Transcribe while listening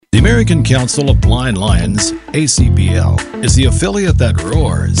The American Council of Blind Lions, ACBL, is the affiliate that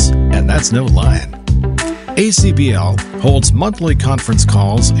roars, and that's no lion. ACBL holds monthly conference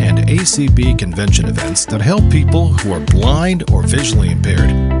calls and ACB convention events that help people who are blind or visually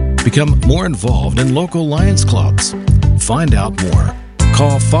impaired become more involved in local Lions clubs. Find out more.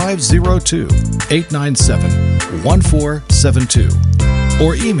 Call 502-897-1472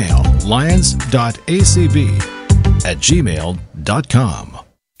 or email lions.acb@gmail.com.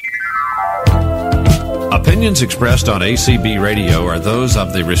 Opinions expressed on ACB Radio are those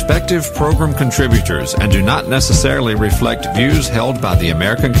of the respective program contributors and do not necessarily reflect views held by the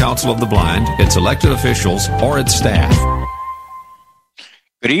American Council of the Blind, its elected officials, or its staff.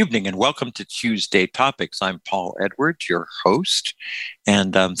 Good evening and welcome to Tuesday Topics. I'm Paul Edwards, your host,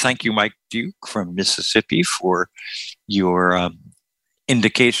 and thank you, Mike Duke from Mississippi, for your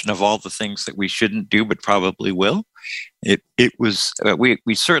indication of all the things that we shouldn't do but probably will. It was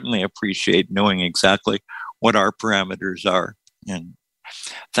we certainly appreciate knowing exactly what our parameters are, and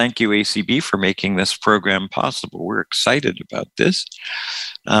thank you, ACB, for making this program possible. We're excited about this.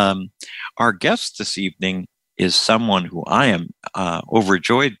 Our guest this evening is someone who I am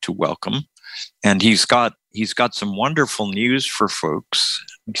overjoyed to welcome, and he's got some wonderful news for folks.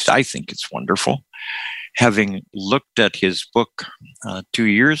 At least I think it's wonderful. Having looked at his book 2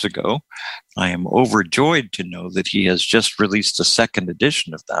 years ago, I am overjoyed to know that he has just released a second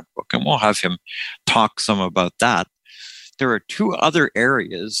edition of that book, and we'll have him talk some about that. There are two other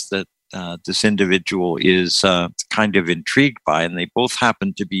areas that this individual is kind of intrigued by, and they both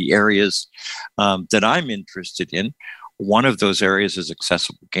happen to be areas that I'm interested in. One of those areas is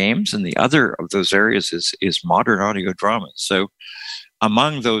accessible games, and the other of those areas is modern audio dramas. So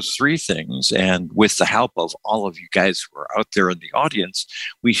among those three things, and with the help of all of you guys who are out there in the audience,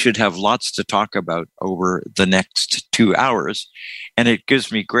 we should have lots to talk about over the next 2 hours. And it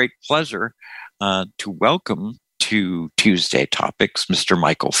gives me great pleasure to welcome to Tuesday Topics, Mr.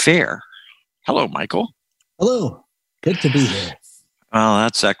 Michael Fair. Hello, Michael. Hello. Good to be here. Well,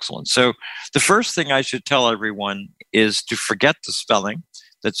 that's excellent. So the first thing I should tell everyone is to forget the spelling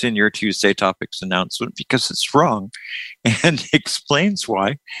that's in your Tuesday Topics announcement, because it's wrong, and explains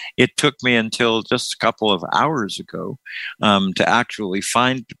why it took me until just a couple of hours ago to actually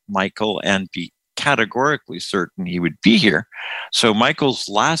find Michael and be categorically certain he would be here. So Michael's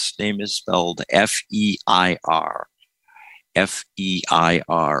last name is spelled F-E-I-R.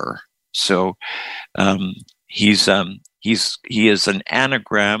 F-E-I-R. So he is an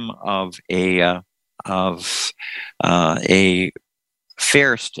anagram of a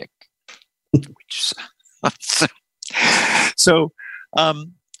fair stick. So,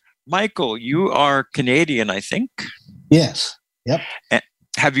 Michael, you are Canadian, I think. Yes. Yep.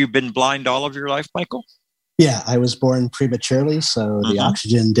 Have you been blind all of your life, Michael? Yeah, I was born prematurely, so the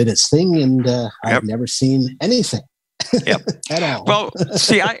oxygen did its thing, and I've never seen anything. Yep. At all. Well,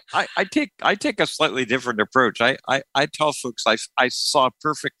 see, I take a slightly different approach. I tell folks I saw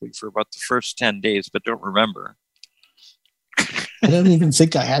perfectly for about the first 10 days, but don't remember. I don't even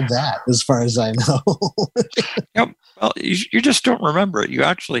think I had that, as far as I know. Yep. Well, you just don't remember it. You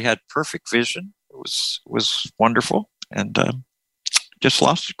actually had perfect vision. It was wonderful, and just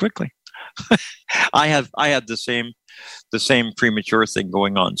lost it quickly. I had the same premature thing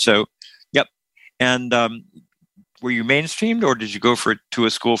going on. So, yep. And were you mainstreamed, or did you go to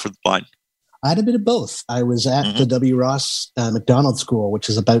a school for the blind? I had a bit of both. I was at the W. Ross McDonald School, which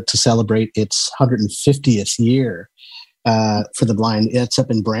is about to celebrate its 150th year. For the blind. It's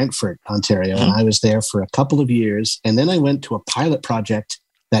up in Brantford, Ontario, and I was there for a couple of years. And then I went to a pilot project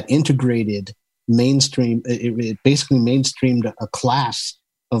that integrated it basically mainstreamed a class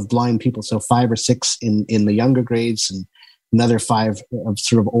of blind people, so 5 or 6 in the younger grades and another 5 of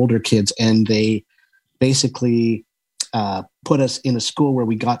sort of older kids. And they basically put us in a school where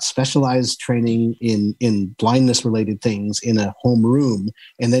we got specialized training in blindness-related things in a home room,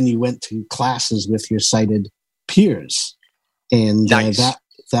 and then you went to classes with your sighted peers. And nice.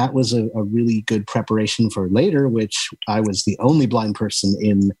 That was a really good preparation for later, which I was the only blind person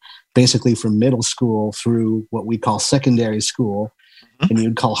in, basically from middle school through what we call secondary school, and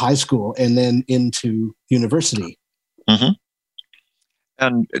you'd call high school, and then into university.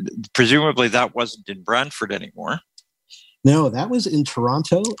 And presumably that wasn't in Brantford anymore. No, that was in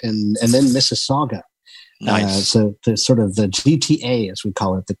Toronto and then Mississauga. Nice. So the sort of the GTA, as we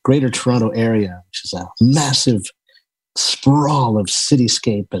call it, the Greater Toronto Area, which is a massive sprawl of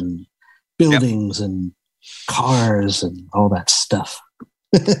cityscape and buildings and cars and all that stuff.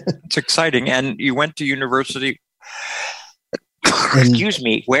 It's exciting. And you went to university, excuse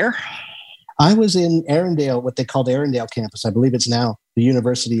me, where? I was in Arundel, what they called Arundel campus. I believe it's now the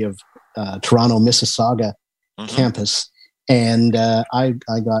University of Toronto, Mississauga campus. And I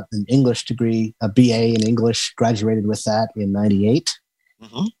got an English degree, a BA in English, graduated with that in 98.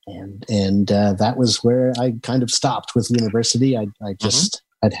 And that was where I kind of stopped with university. I'd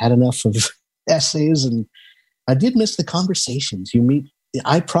had enough of essays, and I did miss the conversations.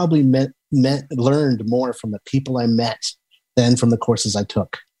 I probably learned more from the people I met than from the courses I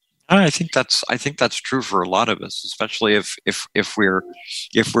took. I think that's true for a lot of us, especially if we're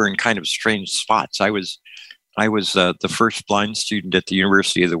in kind of strange spots. I was the first blind student at the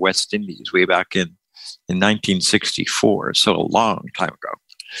University of the West Indies way back in 1964, so a long time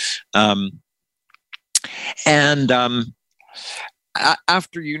ago.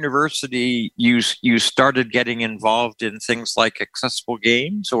 After university, you started getting involved in things like accessible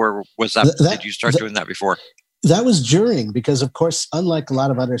games, or was did you start doing that before? That was during, because of course, unlike a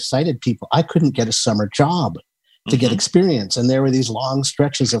lot of other sighted people, I couldn't get a summer job to get experience. And there were these long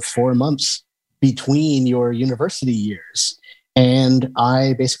stretches of 4 months between your university years. And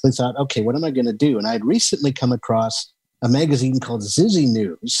I basically thought, okay, what am I going to do? And I'd recently come across a magazine called Zizzy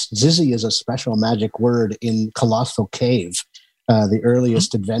News. Zizzy is a special magic word in Colossal Cave, the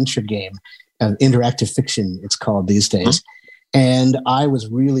earliest adventure game, interactive fiction, it's called these days. And I was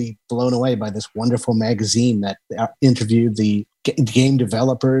really blown away by this wonderful magazine that interviewed the game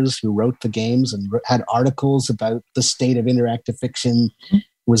developers who wrote the games and had articles about the state of interactive fiction. It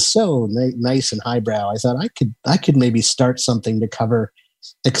was so nice and highbrow. I thought I could maybe start something to cover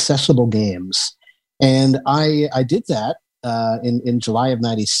accessible games. And I did that in July of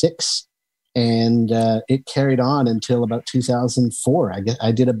 96. And it carried on until about 2004.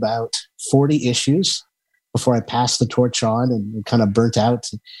 I did about 40 issues before I passed the torch on and kind of burnt out.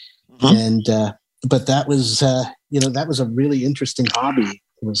 And but that was that was a really interesting hobby.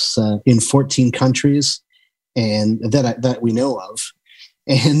 It was in 14 countries, and that we know of,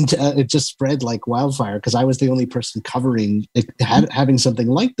 and it just spread like wildfire because I was the only person covering having something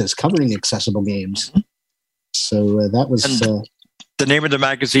like this, covering accessible games. So that was the name of the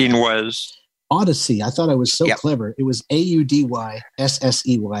magazine was Odyssey. I thought I was so clever. It was AUDYSSEY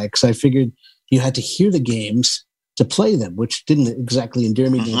because I figured you had to hear the games to play them, which didn't exactly endear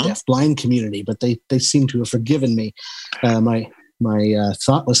me to the deaf-blind community, but they seem to have forgiven me my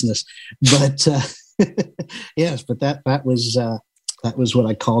thoughtlessness. But yes, but that was what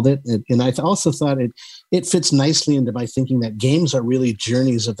I called it, and I also thought it fits nicely into my thinking that games are really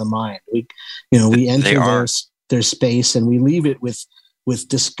journeys of the mind. We enter their space and we leave it with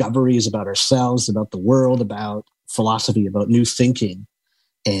discoveries about ourselves, about the world, about philosophy, about new thinking.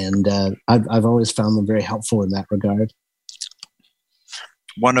 And I've always found them very helpful in that regard.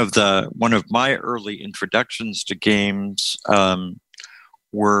 One of my early introductions to games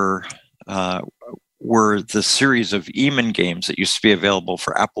were the series of Eamon games that used to be available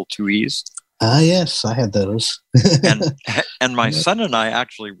for Apple IIes. Yes, I had those. and my son and I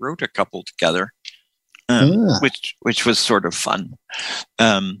actually wrote a couple together, which was sort of fun.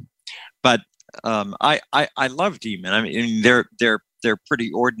 But I loved Eamon. I mean, they're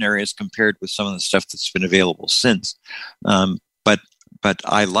pretty ordinary as compared with some of the stuff that's been available since. But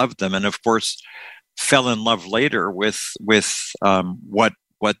I loved them, and of course, fell in love later with what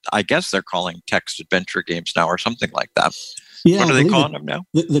I guess they're calling text adventure games now, or something like that. Yeah, what are they calling them now?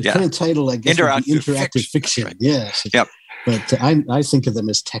 The current title, I guess, interactive fiction. Right. Yes. Yep. But I think of them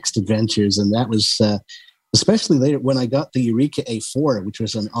as text adventures, and that was especially later when I got the Eureka A4, which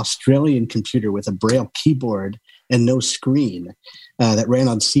was an Australian computer with a Braille keyboard and no screen that ran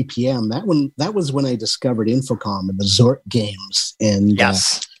on CP/M. That was when I discovered Infocom and the Zort games and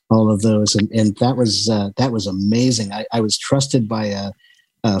all of those, and that was amazing. I was trusted by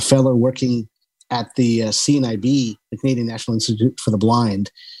a fellow working at the CNIB, the Canadian National Institute for the Blind.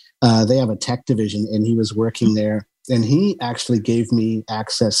 They have a tech division, and he was working there, and he actually gave me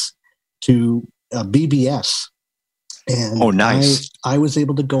access to BBS. And nice. I was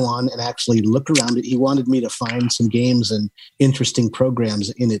able to go on and actually look around it. He wanted me to find some games and interesting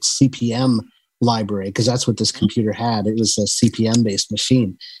programs in its CP/M library, because that's what this computer had. It was a CP/M-based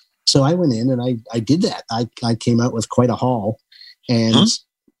machine. So I went in and I did that. I came out with quite a haul and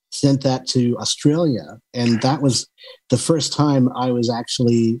sent that to Australia. And that was the first time I was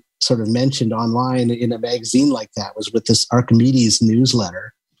actually sort of mentioned online in a magazine like that, was with this Archimedes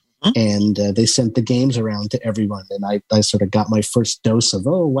newsletter. And they sent the games around to everyone, and I sort of got my first dose of,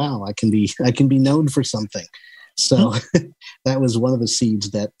 oh wow, I can be known for something. So that was one of the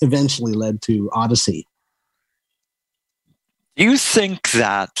seeds that eventually led to Odyssey. Do you think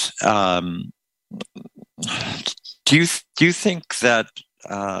that? Do you think that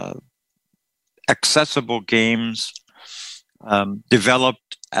accessible games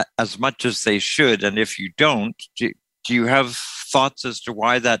developed as much as they should? And if you don't, do you have thoughts as to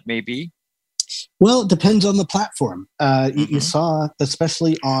why that may be? Well, it depends on the platform. You saw,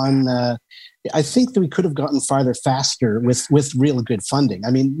 especially on, I think that we could have gotten farther faster with real good funding.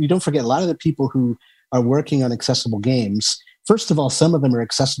 I mean, you don't forget, a lot of the people who are working on accessible games, first of all, some of them are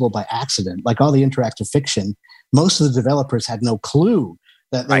accessible by accident, like all the interactive fiction. Most of the developers had no clue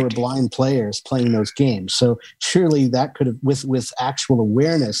that they were blind players playing those games. So surely that could have, with actual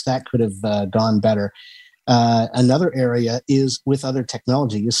awareness, that could have gone better. Another area is with other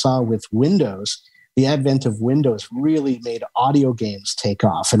technology. You saw with Windows, the advent of Windows really made audio games take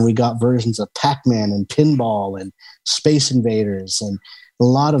off. And we got versions of Pac-Man and Pinball and Space Invaders and a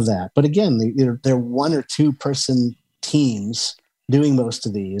lot of that. But again, they're one or two person teams doing most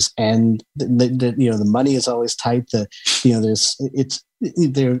of these. And the money is always tight. They're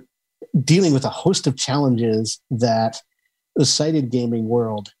dealing with a host of challenges that the sighted gaming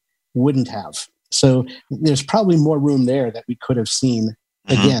world wouldn't have. So there's probably more room there that we could have seen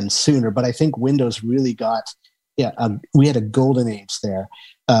again sooner. But I think Windows really got, we had a golden age there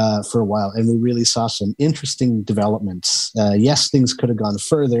for a while, and we really saw some interesting developments. Yes, things could have gone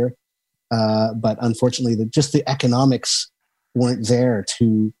further, but unfortunately, just the economics weren't there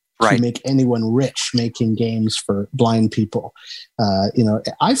to make anyone rich making games for blind people.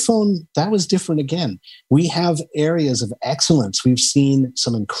 iPhone, that was different again. We have areas of excellence. We've seen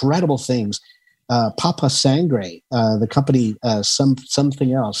some incredible things. Papa Sangre, the company,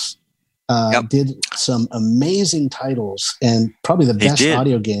 something else, did some amazing titles and probably the best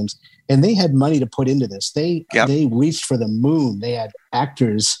audio games. And they had money to put into this. They reached for the moon. They had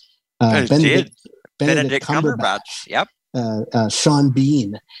actors, Benedict Cumberbatch. Yep. Sean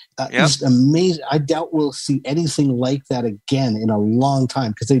Bean. Just amazing. I doubt we'll see anything like that again in a long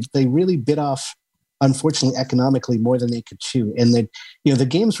time, because they really bit off, unfortunately, economically more than they could chew. And the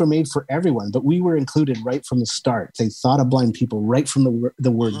games were made for everyone, but we were included right from the start. They thought of blind people right from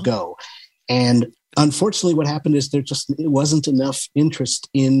the word go. And unfortunately, what happened is it wasn't enough interest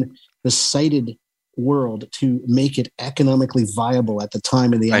in the sighted world to make it economically viable at the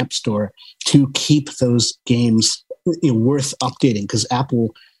time in the App Store to keep those games worth updating. Because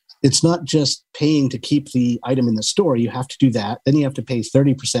Apple, it's not just paying to keep the item in the store. You have to do that. Then you have to pay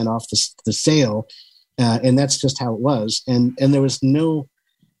 30% off the sale. And that's just how it was. And there was no,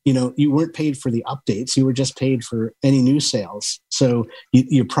 you weren't paid for the updates. You were just paid for any new sales. So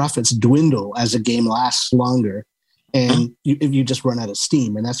your profits dwindle as a game lasts longer, and you just run out of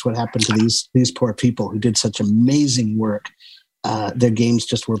steam. And that's what happened to these poor people who did such amazing work. Their games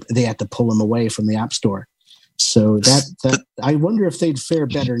they had to pull them away from the App Store. So that I wonder if they'd fare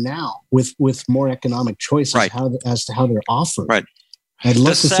better now with more economic choices as to how they're offered. Right. I'd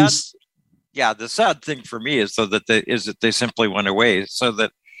love to see. Yeah, the sad thing for me is that they simply went away, so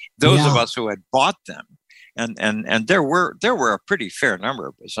that those of us who had bought them, and there were a pretty fair number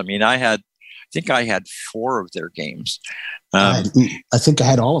of us. I mean, I think I had 4 of their games. I think I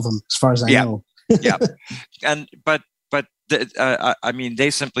had all of them, as far as I know. Yeah, I mean, they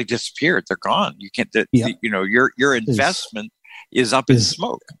simply disappeared. They're gone. You can't. Your investment is up in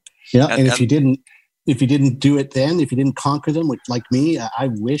smoke. Yeah, and if you didn't do it then, if you didn't conquer them, like me, I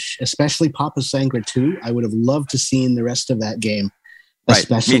wish, especially Papa Sangre 2, I would have loved to seen the rest of that game.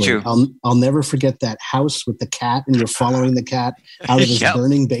 Especially, me too. I'll never forget that house with the cat, and you're following the cat out of his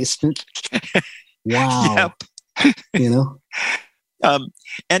burning basement. Wow.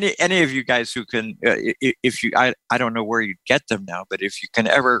 Any of you guys who can, I don't know where you'd get them now, but if you can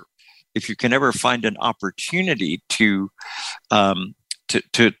ever find an opportunity to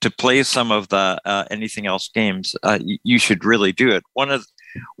play some of the anything else games, you should really do it. One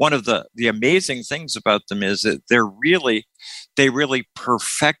of the amazing things about them is that they really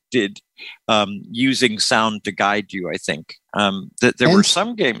perfected using sound to guide you. I think that there were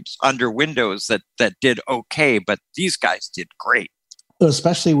some games under Windows that did okay, but these guys did great.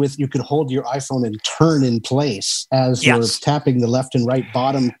 Especially you could hold your iPhone and turn in place as you're tapping the left and right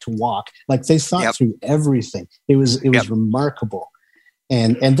bottom to walk. Like, they thought through everything. It was remarkable.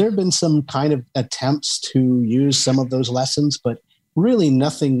 And there have been some kind of attempts to use some of those lessons, but really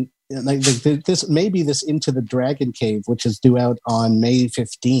nothing like this. Maybe this Into the Dragon Cave, which is due out on May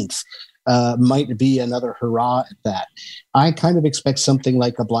 15th, might be another hurrah at that. I kind of expect something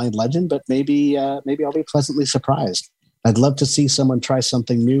like a Blind Legend, but maybe I'll be pleasantly surprised. I'd love to see someone try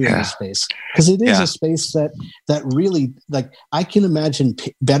something new in this space, because it is a space that really, like, I can imagine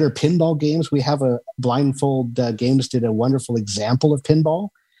better pinball games. We have a Blindfold Games did a wonderful example of pinball,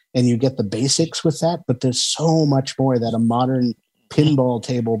 and you get the basics with that, but there's so much more that a modern pinball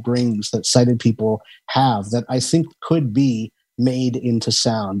table brings that sighted people have that I think could be made into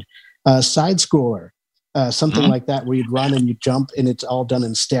sound. Side scroller, something like that, where you'd run and you jump and it's all done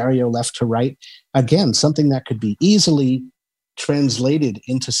in stereo left to right. Again, something that could be easily translated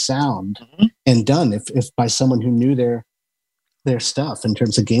into sound and done if by someone who knew their stuff in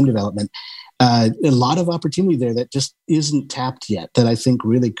terms of game development. A lot of opportunity there that just isn't tapped yet that I think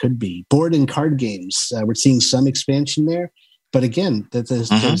really could be. Board and card games, we're seeing some expansion there, but again, that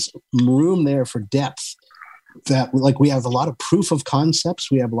there's room there for depth. That, like, we have a lot of proof of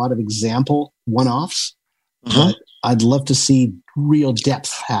concepts, we have a lot of example one-offs, but I'd love to see real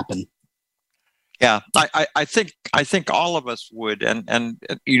depth happen. Yeah, I think all of us would, and I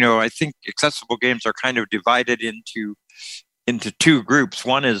think accessible games are kind of divided into two groups.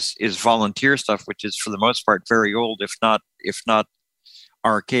 One is volunteer stuff, which is for the most part very old, if not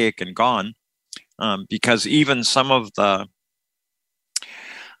archaic and gone, because even some of the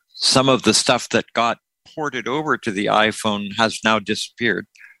stuff that got ported over to the iPhone has now disappeared.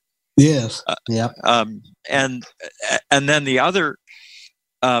 Yes. And then the other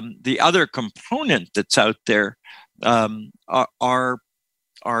component that's out there are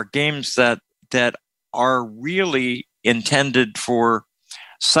games that are really intended for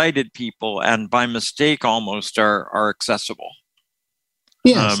sighted people and by mistake almost are accessible.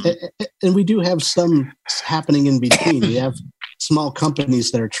 Yes, and we do have some happening in between. We have small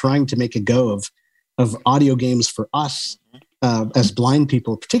companies that are trying to make a go of audio games for us as blind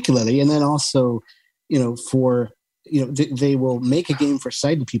people particularly, and then also, they will make a game for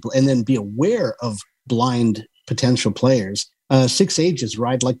sighted people and then be aware of blind potential players. Six Ages,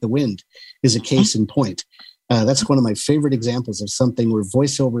 Ride Like the Wind is a case in point. That's one of my favorite examples of something where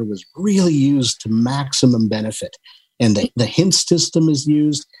voiceover was really used to maximum benefit. And the hint system is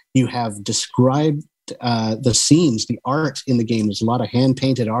used. You have described the scenes, the art in the game. There's a lot of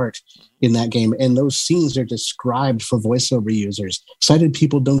hand-painted art in that game. And those scenes are described for voiceover users. Sighted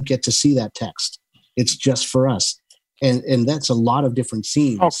people don't get to see that text. It's just for us. And that's a lot of different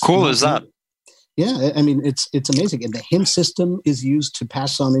scenes. How cool is that? Yeah, I mean, it's amazing. And the hint system is used to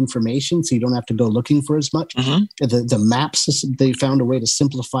pass on information, so you don't have to go looking for as much. The map system, they found a way to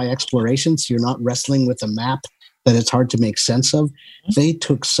simplify exploration, so you're not wrestling with a map that it's hard to make sense of. They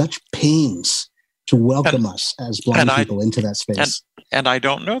took such pains to welcome us as blind people into that space. And I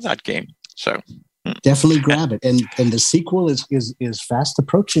don't know that game, so definitely grab it. And the sequel is fast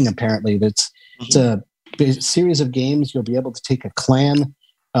approaching. Apparently, it's a series of games. You'll be able to take a clan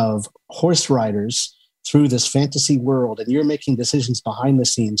of horse riders through this fantasy world, and you're making decisions behind the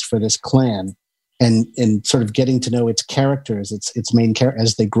scenes for this clan, and sort of getting to know its characters, its main character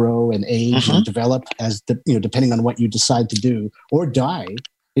as they grow and age and develop, as depending on what you decide to do or die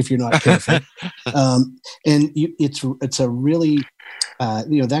if you're not careful. It's a really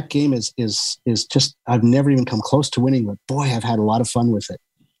that game is just, I've never even come close to winning, but boy, I've had a lot of fun with it.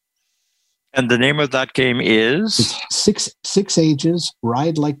 And the name of that game is Six Ages,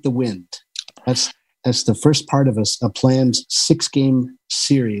 Ride Like the Wind. That's the first part of a planned 6-game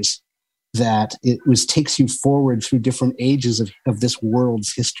series that takes you forward through different ages of this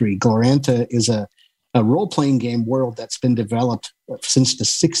world's history. Glorantha is a role-playing game world that's been developed since the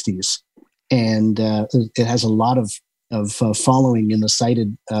 60s, and it has a lot of following in the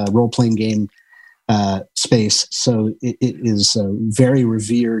sighted role-playing game space. So it is a very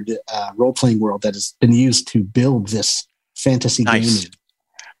revered role-playing world that has been used to build this fantasy gaming.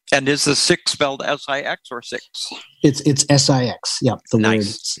 And is the 6 spelled S-I-X or 6? It's S-I-X. Yep. The word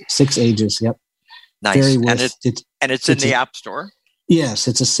 6 Ages. Yep. Nice. Very it's in the App Store. Yes,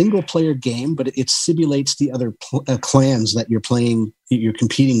 it's a single-player game, but it simulates the other clans that you're playing, you're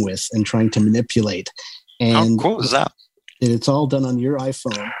competing with, and trying to manipulate. And how cool is that? It's all done on your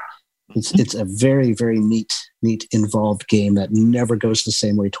iPhone. It's a very, very neat, involved game that never goes the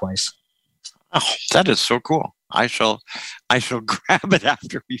same way twice. Oh, that is so cool. I shall grab it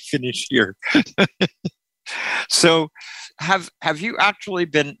after we finish here. So have you actually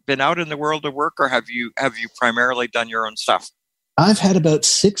been out in the world of work, or have you primarily done your own stuff? I've had about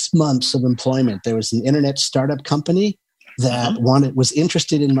 6 months of employment. There was an internet startup company that was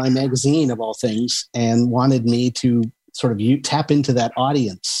interested in my magazine, of all things, and wanted me to sort of tap into that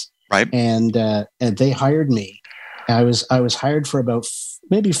audience. Right. And they hired me. I was hired for about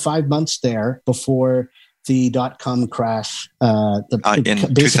maybe 5 months there before the .com crash. In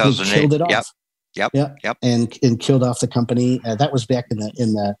basically 2008. killed it off. Yep. And killed off the company. That was back in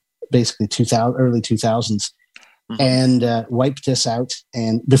the basically early 2000s, and wiped us out.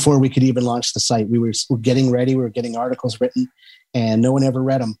 And before we could even launch the site, we were getting ready. We were getting articles written, and no one ever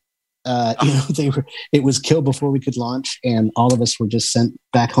read them. It was killed before we could launch, and all of us were just sent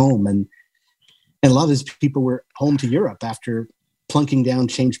back home. And a lot of these people were home to Europe after plunking down,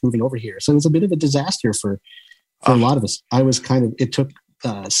 moving over here. So it was a bit of a disaster for a lot of us. It took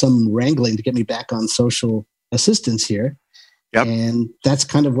some wrangling to get me back on social assistance here. Yep. And that's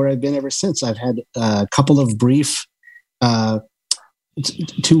kind of where I've been ever since. I've had a couple of brief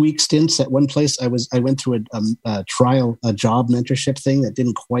 2-week stints at one place. I went through a job mentorship thing that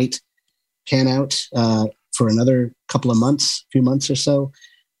didn't quite pan out for another few months or so.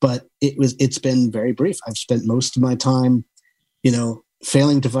 But it's been very brief. I've spent most of my time,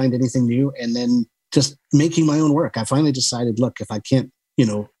 failing to find anything new, and then just making my own work. I finally decided, look, if I can't,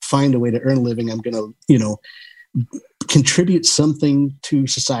 find a way to earn a living, I'm going to, contribute something to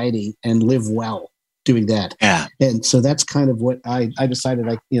society and live well doing that. Yeah. And so that's kind of what I decided,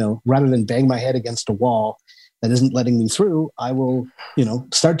 rather than bang my head against a wall that isn't letting me through, I will,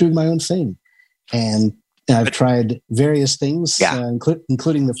 start doing my own thing. And I've tried various things,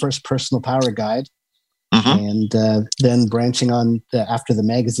 including the first personal power guide. Mm-hmm. And then branching on after the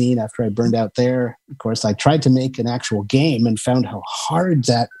magazine, after I burned out there, of course, I tried to make an actual game and found how hard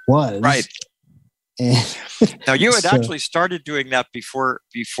that was. Right. Now, you had actually started doing that before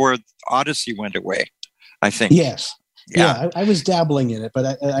Odyssey went away, I think. Yes. Yeah, I was dabbling in it,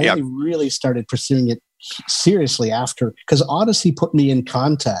 but I only really started pursuing it seriously after, because Odyssey put me in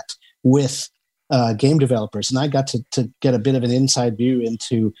contact with game developers, and I got to get a bit of an inside view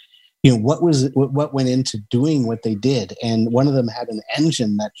into what went into doing what they did. And one of them had an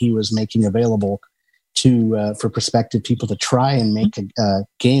engine that he was making available for prospective people to try and make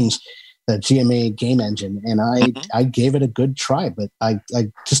games, the GMA game engine. And I gave it a good try, but I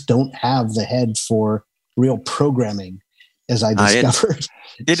just don't have the head for real programming, as I discovered.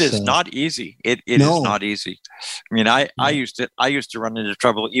 It is not easy. It is not easy. I mean, I used to run into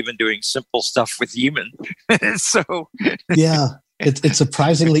trouble even doing simple stuff with Yeoman. So yeah. It's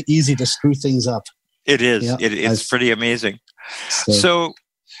surprisingly easy to screw things up. It is. Yeah, it's pretty amazing. So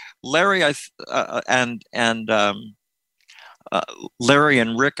Larry, Larry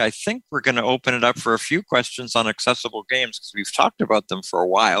and Rick, I think we're going to open it up for a few questions on accessible games, because we've talked about them for a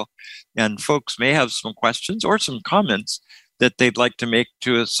while, and folks may have some questions or some comments that they'd like to make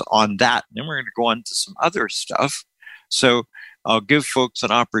to us on that. And then we're going to go on to some other stuff. So I'll give folks an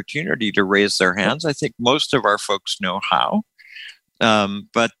opportunity to raise their hands. I think most of our folks know how.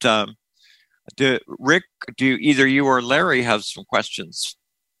 Rick, do either you or Larry have some questions?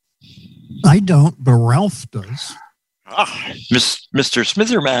 I don't, but Ralph does. Mr.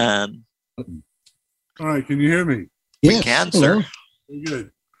 Smitherman. All right, can you hear me? Yes. We can, sir.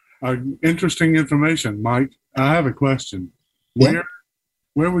 Very good. Interesting information, Mike. I have a question. Yeah.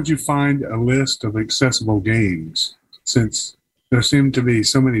 Where would you find a list of accessible games, since there seem to be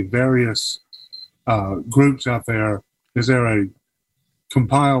so many various groups out there? Is there a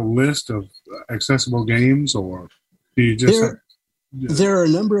compiled list of accessible games, or do you just... There are a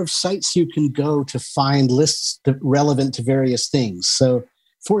number of sites you can go to find lists relevant to various things. So,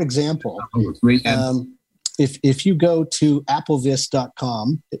 for example, if you go to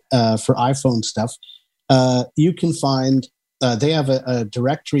applevis.com for iPhone stuff, you can find they have a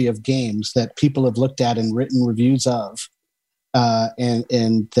directory of games that people have looked at and written reviews of,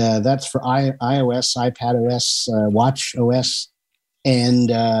 and that's for iOS, iPadOS, watchOS,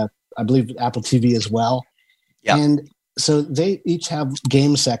 and I believe Apple TV as well. Yeah. And so they each have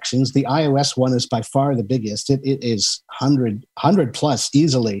game sections. The iOS one is by far the biggest. It is 100 plus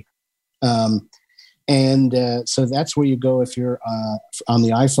easily. So that's where you go if you're on the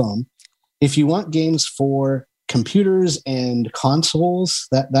iPhone. If you want games for computers and consoles,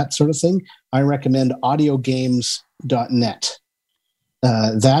 that sort of thing, I recommend audiogames.net.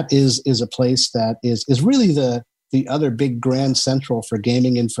 That is a place that is really the other big grand central for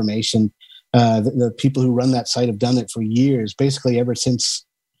gaming information. The people who run that site have done it for years, basically ever since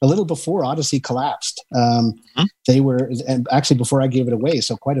a little before Odyssey collapsed. They were, and actually before I gave it away,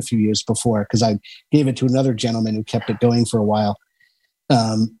 so quite a few years before, because I gave it to another gentleman who kept it going for a while.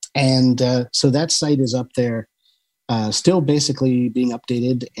 So that site is up there, still basically being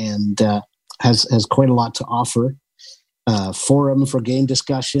updated, and has quite a lot to offer. Forum for game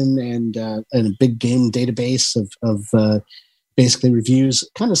discussion, and a big game database of basically reviews,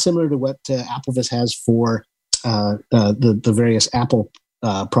 kind of similar to what AppleVis has for the various Apple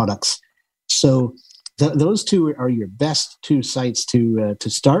products. So those two are your best two sites to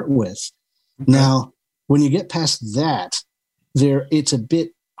start with. Okay. Now, when you get past that, it's a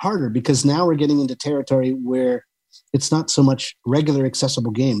bit harder, because now we're getting into territory where it's not so much regular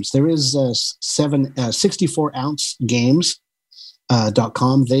accessible games. There is 64-ounce games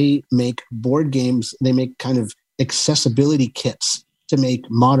 .com. They make board games. They make kind of accessibility kits to make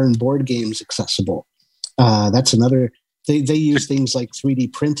modern board games accessible. That's another. They use things like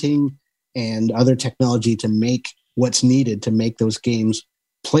 3D printing and other technology to make what's needed to make those games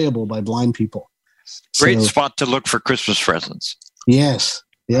playable by blind people. Great spot to look for Christmas presents. Yes.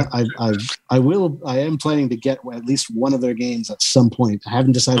 Yeah, I am planning to get at least one of their games at some point. I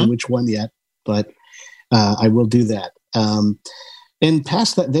haven't decided which one yet, but I will do that. And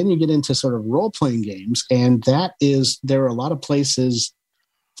past that, then you get into sort of role-playing games, and there are a lot of places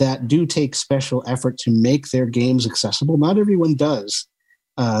that do take special effort to make their games accessible. Not everyone does.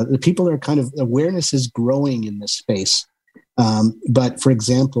 The people are awareness is growing in this space. But for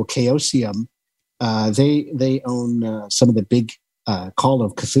example, Chaosium, they own some of the big Call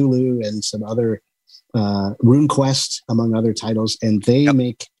of Cthulhu and some other RuneQuest, among other titles, and they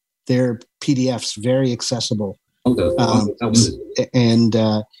make their PDFs very accessible. And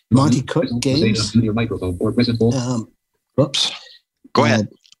Monty Cook Games. Whoops. Go ahead.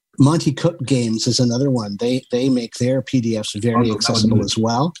 Monty Cook Games is another one. They make their PDFs very accessible as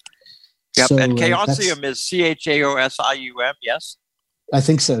well. Yep. So, and Chaosium is Chaosium, yes? I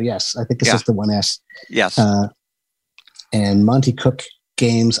think so, yes. I think it's just the one S. Yes. And Monty Cook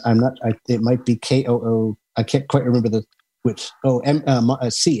Games, it might be KOO. I can't quite remember which.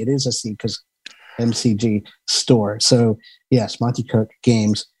 C. It is a C because MCG store. So yes, Monty Cook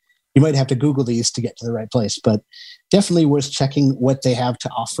Games. You might have to Google these to get to the right place, but definitely worth checking what they have to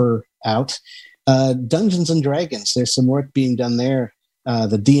offer out. Dungeons and Dragons. There's some work being done there.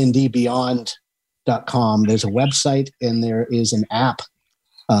 The DNDbeyond.com. There's a website and there is an app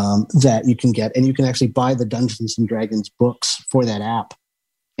that you can get, and you can actually buy the Dungeons and Dragons books for that app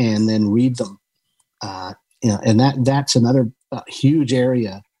and then read them. And that's another huge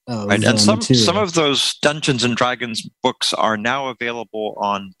area. Right, and some of those Dungeons and Dragons books are now available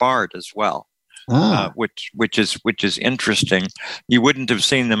on Bard as well, which is interesting. You wouldn't have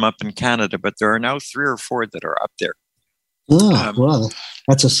seen them up in Canada, but there are now 3 or 4 that are up there. Well,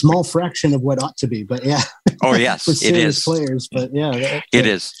 that's a small fraction of what ought to be, but yeah. Oh yes, it is. Players, but yeah, it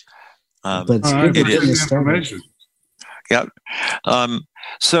is. But it is. Yep.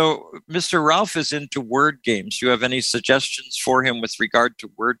 So Mr. Ralph is into word games. Do you have any suggestions for him with regard to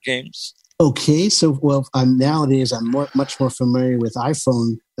word games? Okay, so nowadays I'm much more familiar with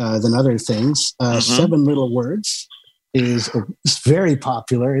iPhone than other things. 7 Little Words is very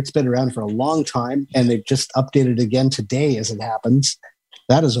popular. It's been around for a long time, and they've just updated it again today as it happens.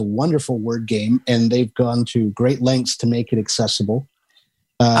 That is a wonderful word game, and they've gone to great lengths to make it accessible.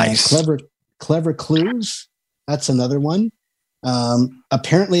 Nice. Clever Clues. That's another one.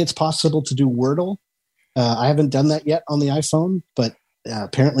 Apparently, it's possible to do Wordle. I haven't done that yet on the iPhone, but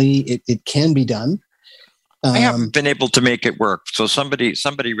apparently it can be done. I haven't been able to make it work. So somebody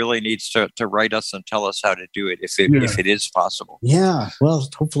really needs to write us and tell us how to do it if it is possible. Yeah, well,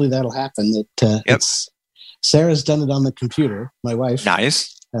 hopefully that'll happen. Sarah's done it on the computer, my wife.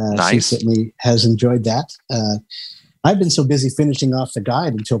 Nice. She certainly has enjoyed that. I've been so busy finishing off the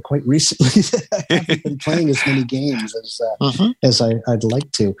guide until quite recently that I haven't been playing as many games as I'd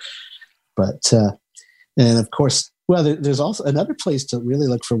like to. But, and of course, well, there's also another place to really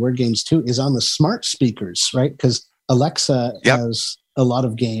look for word games too is on the smart speakers, right? Because Alexa has a lot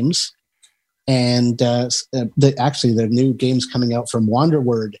of games. And the new games coming out from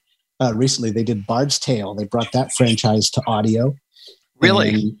Wanderword recently, they did Bard's Tale. They brought that franchise to audio.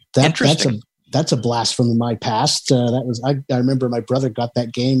 Really? Interesting. That's a blast from my past. I remember my brother got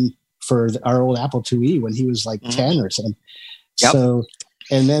that game for our old Apple IIe when he was like 10 or something. Yep. So,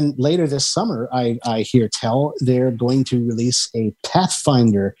 and then later this summer, I hear tell they're going to release a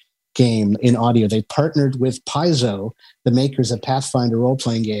Pathfinder game in audio. They partnered with Paizo, the makers of Pathfinder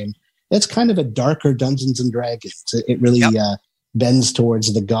role-playing game. It's kind of a darker Dungeons and Dragons. It really bends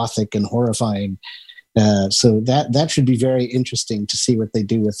towards the gothic and horrifying. So that should be very interesting to see what they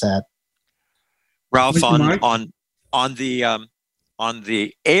do with that. Ralph, on the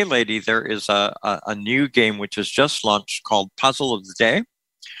A-Lady, there is a new game which has just launched called Puzzle of the Day,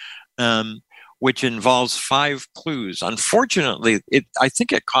 which involves 5 clues. Unfortunately, I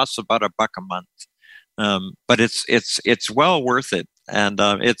think it costs about $1 a month, but it's well worth it, and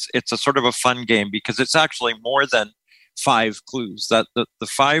it's a sort of a fun game because it's actually more than 5 clues. That the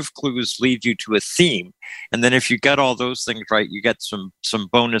 5 clues lead you to a theme, and then if you get all those things right, you get some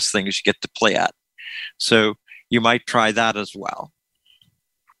bonus things you get to play at. So you might try that as well.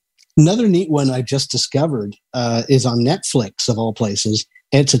 Another neat one I just discovered is on Netflix, of all places.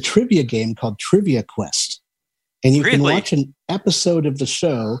 It's a trivia game called Trivia Quest. And you can Really? watch an episode of the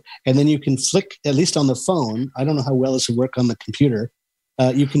show, and then you can flick, at least on the phone. I don't know how well this would work on the computer.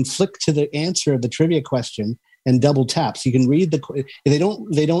 You can flick to the answer of the trivia question and double tap. So you can read they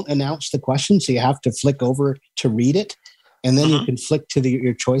don't announce the question, so you have to flick over to read it. And then you can flick to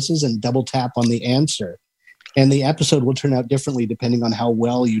your choices and double tap on the answer. And the episode will turn out differently depending on how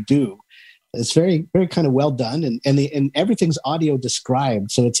well you do. It's very, very kind of well done, and everything's audio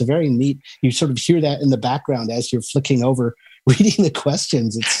described, so it's a very neat. You sort of hear that in the background as you're flicking over, reading the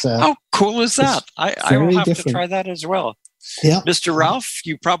questions. It's how cool is that? I will have to try that as well. Yeah, Mr. Ralph,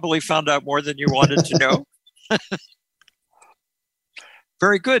 you probably found out more than you wanted to know.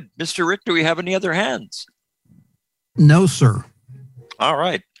 Very good, Mr. Rick. Do we have any other hands? No, sir. All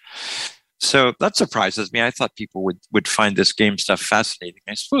right. So that surprises me. I thought people would find this game stuff fascinating.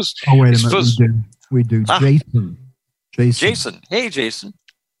 I suppose. Oh, wait a minute. We do. Jason. Hey, Jason.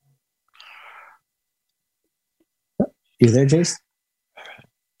 You there, Jason?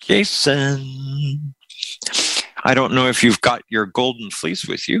 Jason. I don't know if you've got your golden fleece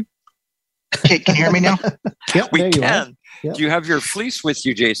with you. Okay, can you hear me now? Yep, We can. Yep. Do you have your fleece with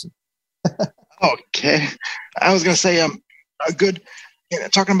you, Jason? Okay. I was going to say, a good,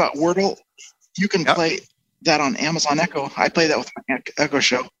 talking about Wordle, you can play that on Amazon Echo. I play that with my Echo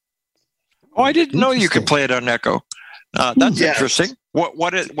Show. Oh, I didn't know you could play it on Echo. That's Yes. interesting.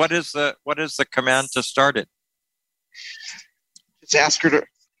 What is the command to start it? Just ask her to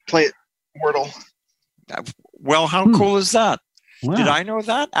play Wordle. Well, how cool is that? Wow. Did I know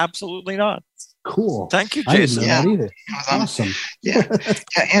that? Absolutely not. Cool. Thank you, I didn't know Jason. that either. Awesome. Awesome. Yeah.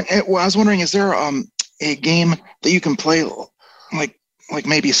 And well, I was wondering, is there a game that you can play like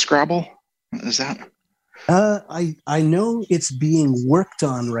maybe Scrabble? Is that? I know it's being worked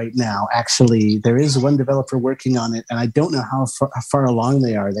on right now. Actually, there is one developer working on it, and I don't know how far along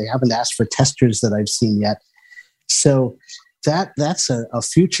they are. They haven't asked for testers that I've seen yet. So that's a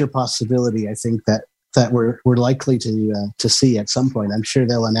future possibility. I think that we're likely to see at some point. I'm sure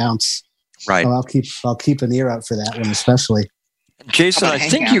they'll announce. Right. I'll keep an ear out for that one, especially. Jason, How I about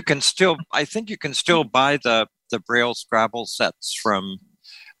think Hangout? you can still buy the Braille Scrabble sets from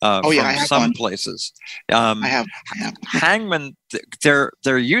I have some one. places. I have. Hangman,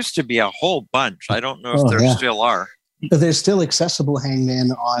 there used to be a whole bunch. I don't know if there yeah. still are. But there's still accessible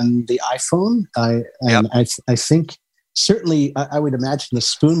Hangman on the iPhone. I think certainly I would imagine the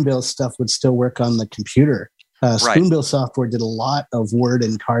Spoonbill stuff would still work on the computer. Spoonbill Software did a lot of word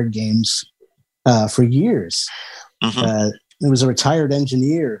and card games for years. There was a retired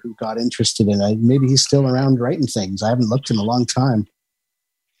engineer who got interested in it. Maybe he's still around writing things. I haven't looked in a long time.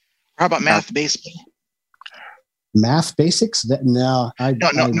 How about Math Baseball? Math Basics? No,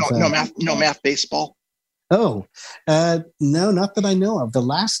 Math Baseball. Oh, no, not that I know of. The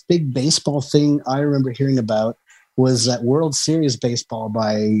last big baseball thing I remember hearing about was that World Series Baseball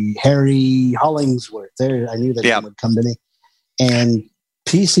by Harry Hollingsworth. There, I knew that name would come to me. And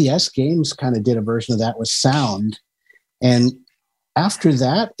PCS Games kind of did a version of that with sound. And after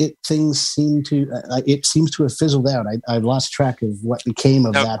that, it seems to have fizzled out. I've lost track of what became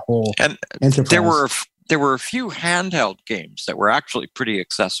of that whole enterprise. There were a few handheld games that were actually pretty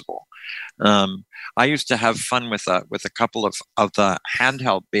accessible. I used to have fun with a couple of the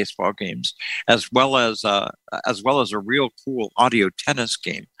handheld baseball games, as well as a real cool audio tennis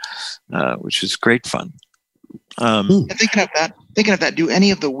game, which is great fun. And thinking of that, do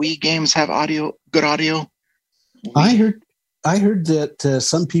any of the Wii games have good audio? I heard that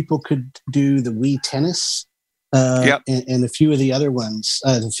some people could do the Wii Tennis, and a few of the other ones.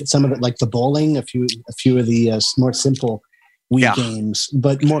 Some of it, like the bowling, a few of the more simple Wii games,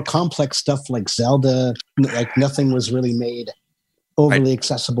 but more complex stuff like Zelda, like nothing was really made overly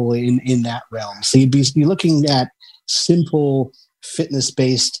accessible in that realm. So you'd be looking at simple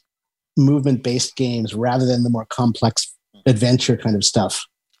fitness-based, movement-based games rather than the more complex adventure kind of stuff.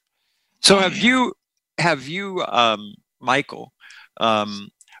 So have you, Michael,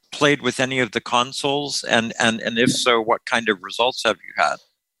 played with any of the consoles, and if so, what kind of results have you had?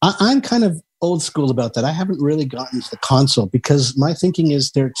 I'm kind of old school about that. I haven't really gotten to the console because my thinking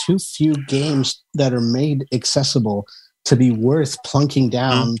is there are too few games that are made accessible to be worth plunking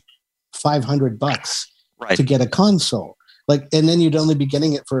down $500 to get a console. And then you'd only be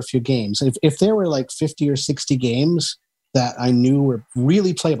getting it for a few games. If there were like 50 or 60 games that I knew were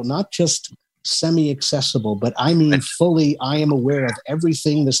really playable, not just semi-accessible, but I mean fully, I am aware of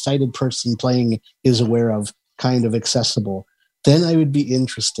everything the sighted person playing is aware of, kind of accessible, then I would be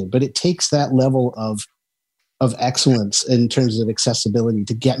interested. But it takes that level of excellence in terms of accessibility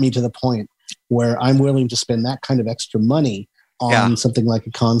to get me to the point where I'm willing to spend that kind of extra money on something like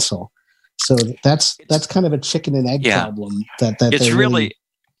a console. So that's kind of a chicken and egg problem. That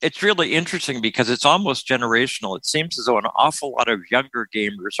it's really interesting because it's almost generational. It seems as though an awful lot of younger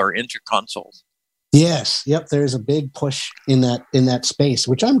gamers are into consoles. Yes, yep. There's a big push in that space,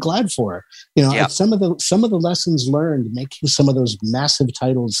 which I'm glad for. You know, some of the lessons learned, making some of those massive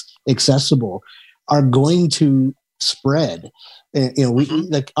titles accessible, are going to spread. You know,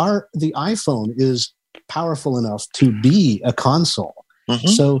 the iPhone is powerful enough to be a console. Mm-hmm.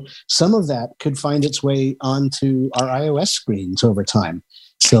 So some of that could find its way onto our iOS screens over time.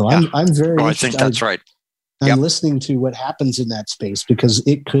 So I'm very. I think that's right. I'm listening to what happens in that space because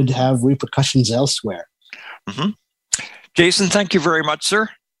it could have repercussions elsewhere. Mm-hmm. Jason, thank you very much, sir.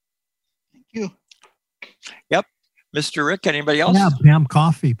 Thank you. Yep. Mr. Rick, anybody else? Yeah, Pam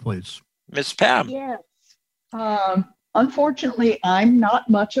Coffee, please. Miss Pam. Yes. Unfortunately, I'm not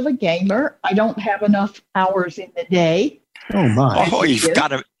much of a gamer. I don't have enough hours in the day. Oh, my. Oh, you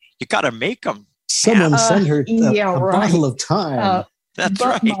gotta make them. Someone send her a bottle of time. That's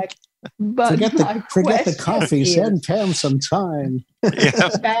right. Forget the coffee. Send Pam some time.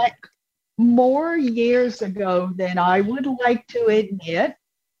 Back more years ago than I would like to admit,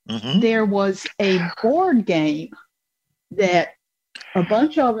 there was a board game that a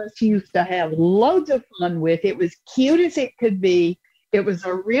bunch of us used to have loads of fun with. It was cute as it could be. It was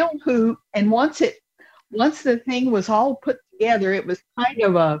a real hoot. And once the thing was all put together, it was kind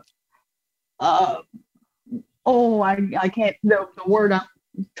of I can't, the word I'm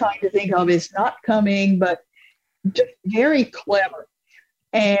trying to think of is not coming, but just very clever.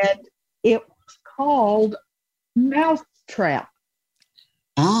 And it was called Mousetrap.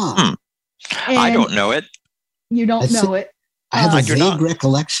 I don't know it. You don't know it? I have a vague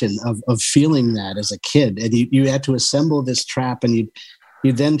recollection of feeling that as a kid. And you had to assemble this trap, and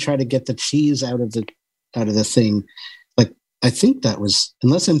you then try to get the cheese out of the thing. Like, I think that was,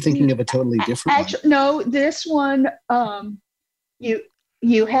 unless I'm thinking of a totally different one. No, this one,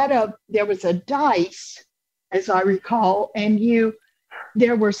 you had there was a dice, as I recall, and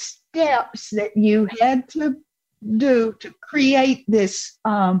there were steps that you had to do to create this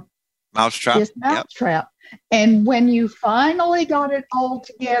mousetrap. This mousetrap. And when you finally got it all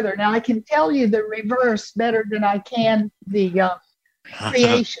together, now I can tell you the reverse better than I can the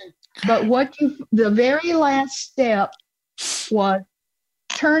creation. But the very last step was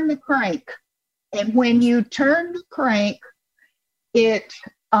turn the crank. And when you turn the crank, there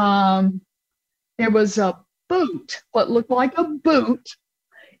was a boot, what looked like a boot,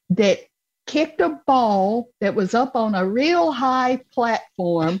 that kicked a ball that was up on a real high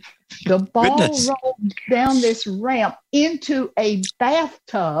platform. The ball rolled down this ramp into a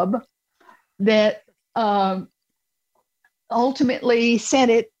bathtub that ultimately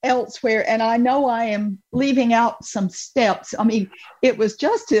sent it elsewhere. And I know I am leaving out some steps. I mean, it was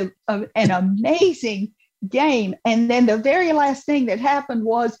just an amazing game. And then the very last thing that happened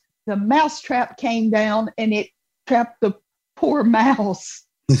was the mousetrap came down and it trapped the poor mouse.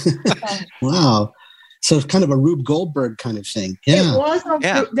 Wow. So it's kind of a Rube Goldberg kind of thing. Yeah. It was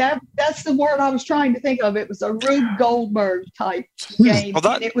that's the word I was trying to think of. It was a Rube Goldberg type game.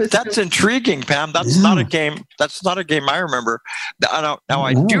 Well, that's intriguing, Pam. That's not a game. That's not a game I remember. Now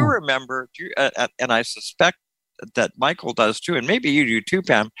I do remember, and I suspect that Michael does too, and maybe you do too,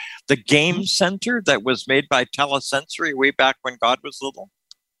 Pam. The Game Center that was made by Telesensory way back when God was little.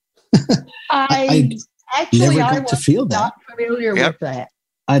 I never got to feel that. Not familiar with that.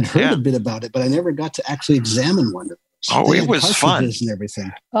 I'd heard a bit about it, but I never got to actually examine one of those. It was fun and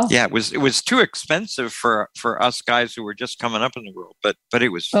everything. Oh. Yeah, it was too expensive for us guys who were just coming up in the world, but it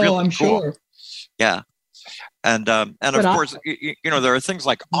was really I'm cool. Sure. Yeah, and of course, there are things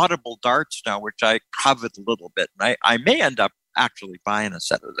like audible darts now, which I covet a little bit, and I may end up actually buying a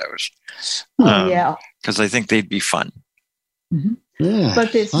set of those. Because I think they'd be fun. Mm-hmm. Yeah,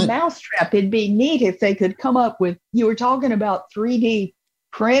 but this mousetrap, it'd be neat if they could come up with. You were talking about 3D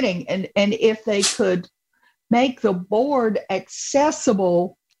printing, and if they could make the board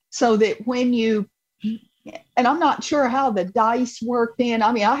accessible so that when you, and I'm not sure how the dice worked in.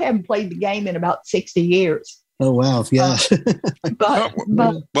 I mean, I haven't played the game in about 60 years. Oh, wow. Yeah. But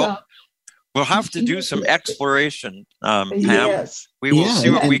we'll have to do some exploration. Pam. Yes. We will see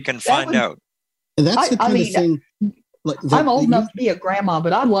what we can find out. And that's the kind of thing. I'm old enough to be a grandma,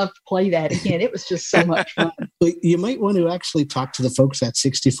 but I'd love to play that again. It was just so much fun. You might want to actually talk to the folks at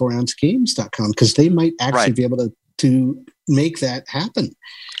 64ouncegames.com because they might actually be able to make that happen.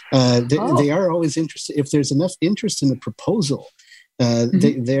 They are always interested. If there's enough interest in the proposal,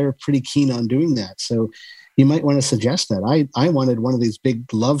 they're pretty keen on doing that. So you might want to suggest that. I wanted one of these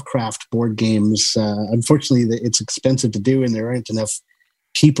big Lovecraft board games. Unfortunately, it's expensive to do, and there aren't enough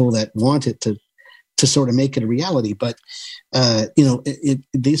people that want it to sort of make it a reality. But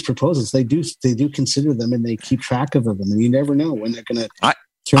these proposals, they do consider them, and they keep track of them, and you never know when they're going to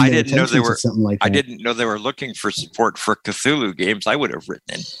turn their attention to something like that. I didn't know they were looking for support for Cthulhu games. I would have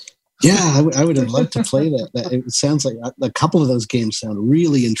written in. Yeah, I would have loved to play that. It sounds like a couple of those games sound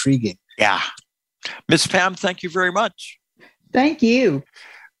really intriguing. Yeah. Miss Pam, thank you very much. Thank you.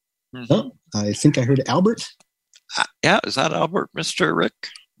 Mm-hmm. Oh, I think I heard Albert. Yeah, is that Albert, Mr. Rick?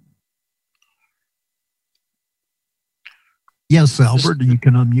 Yes, Albert, you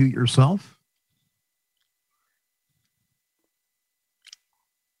can unmute yourself.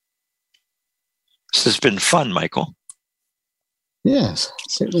 This has been fun, Michael. Yes,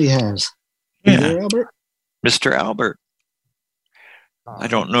 certainly has. Yeah. You there, Albert? Mr. Albert. I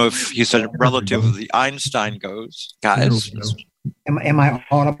don't know if he's a relative of the Einstein guys. Am I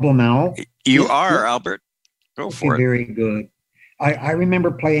audible now? You are, Albert. Go for it. Very good. I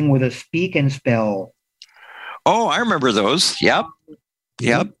remember playing with a speak and spell. Oh, I remember those. Yep.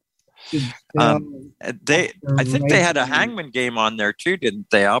 I think they had a hangman game on there too, didn't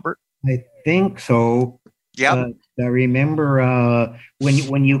they, Albert? I think so. Yeah. I remember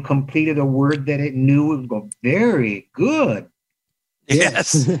when you completed a word that it knew, it would go very good.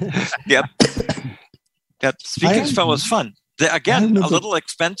 Yes. Yep. Speaking spell was fun. Again, a little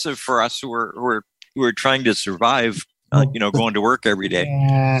expensive for us who were trying to survive. Going to work every day.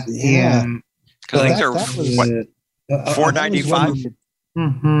 Yeah. Because I think they're $4.95.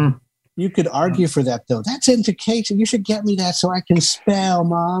 Mm-hmm. You could argue for that, though. That's indication. You should get me that so I can spell,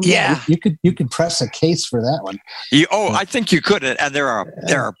 Mom. Yeah, you could press a case for that one. I think you could, and there are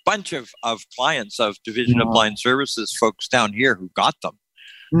a bunch of clients of Division of Blind Services folks down here who got them.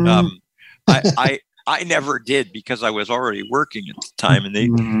 Mm. I never did because I was already working at the time, and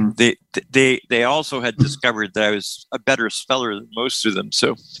they also had discovered that I was a better speller than most of them.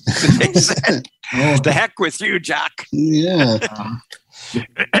 So they said, "The heck with you, Jack." Yeah.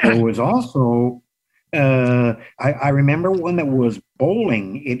 There was also, I remember one that was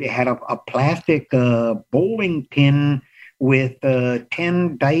bowling. It had a plastic bowling pin with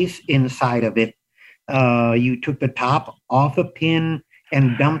 10 dice inside of it. You took the top off the pin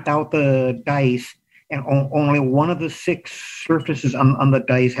and dumped out the dice, and only one of the 6 surfaces on the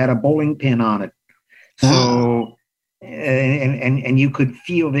dice had a bowling pin on it. So, and you could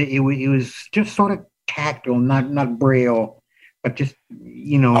feel that it was just sort of tactile, not braille. But just,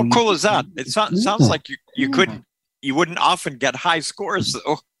 how cool is that? It sounds like you wouldn't often get high scores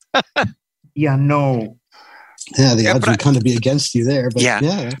though. Yeah, no. Yeah, the odds would kind of be against you there.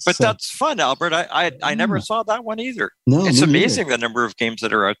 But that's fun, Albert. I never saw that one either. No, it's amazing the number of games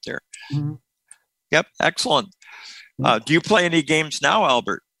that are out there. Mm-hmm. Yep, excellent. Do you play any games now,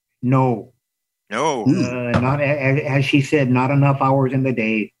 Albert? No. Not as she said, not enough hours in the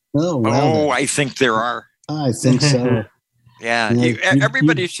day. I think there are. I think so. Yeah,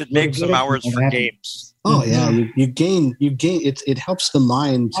 everybody should make some hours for games. Oh yeah, you gain. It helps the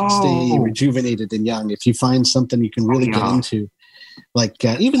mind stay rejuvenated and young if you find something you can really get into, like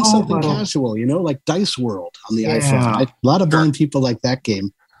even something casual, like Dice World on the iPhone. A lot of blind people like that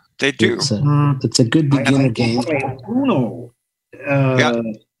game. They do. It's a good beginner game. Uno.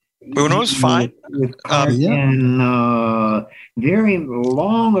 Uno's fine. And very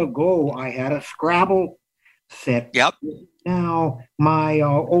long ago, I had a Scrabble set. Yep. Now, my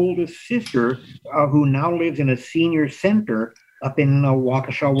oldest sister, who now lives in a senior center up in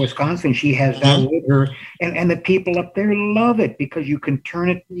Waukesha, Wisconsin, she has that with her, and the people up there love it because you can turn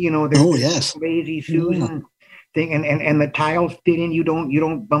it. There's Lazy Susan thing, and the tiles fit in. You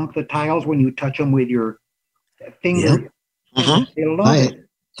don't bump the tiles when you touch them with your finger. Yeah. They love it.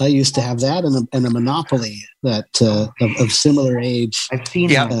 I used to have that and a Monopoly that of similar age. I've seen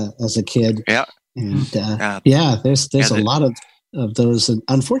that as a kid. Yeah. And there's a lot of those, and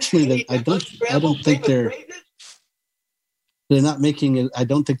unfortunately, I don't think they're not making it. I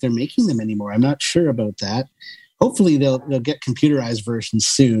don't think they're making them anymore. I'm not sure about that. Hopefully, they'll get computerized versions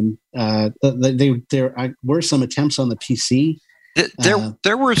soon. There were some attempts on the PC.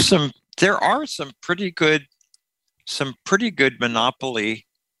 There are some pretty good Monopoly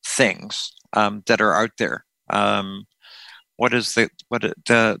things that are out there.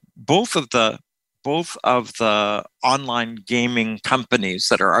 Both of the online gaming companies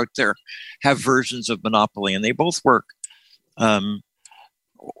that are out there have versions of Monopoly, and they both work. Trying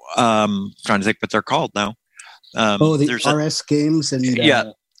to think what they're called now. The RS Games and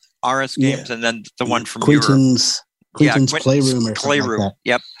RS Games, and then the one from Quentin's Playroom or something like that.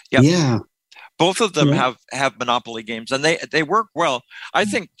 Yep. Yeah. Both of them have Monopoly games, and they work well. I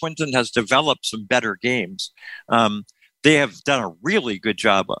think Quentin has developed some better games. they have done a really good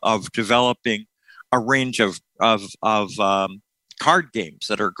job of developing a range of card games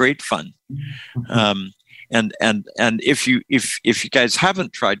that are great fun. And if you guys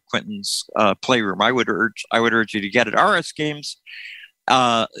haven't tried Quentin's Playroom, I would urge you to get it. RS Games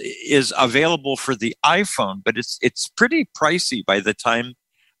is available for the iPhone, but it's pretty pricey by the time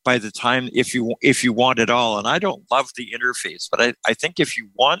if you want it all. And I don't love the interface, but I think if you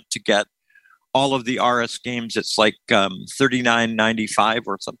want to get all of the RS games, it's like $39.95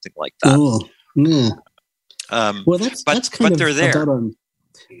 or something like that. Oh, yeah. Well, that's kind of they're there.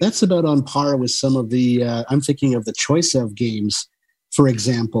 That's about on par with some of the. I'm thinking of the Choice of games, for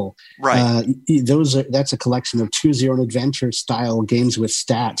example. Right. That's a collection of choose your own adventure style games with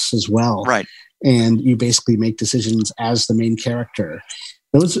stats as well. Right. And you basically make decisions as the main character.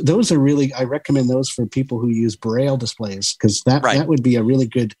 Those are really. I recommend those for people who use Braille displays, because that would be a really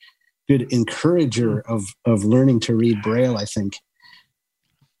good encourager of learning to read Braille, I think.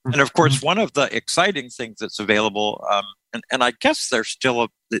 And of course, one of the exciting things that's available, and I guess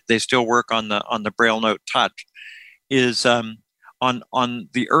they still work on the Braille Note Touch, is on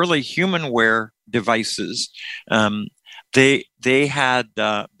the early HumanWare devices. They had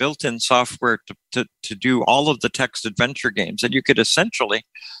built-in software to do all of the text adventure games, and you could essentially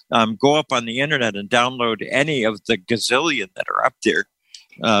go up on the internet and download any of the gazillion that are up there,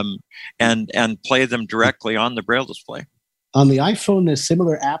 and play them directly on the Braille display. On the iPhone, a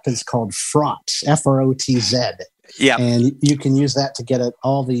similar app is called Frotz, Frotz. Yeah, and you can use that to get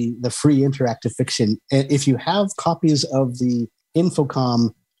all the free interactive fiction. And if you have copies of the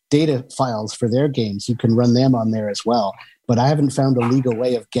Infocom data files for their games, you can run them on there as well. But I haven't found a legal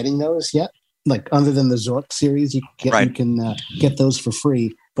way of getting those yet. Like, other than the Zork series, you can get those for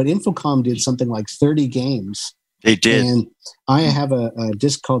free. But Infocom did something like 30 games. They did. And I have a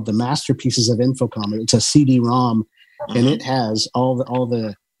disc called The Masterpieces of Infocom. It's a CD-ROM, and it has all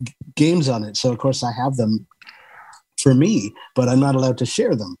the games on it. So, of course, I have them for me, but I'm not allowed to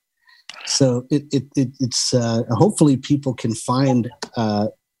share them. So it's hopefully people can find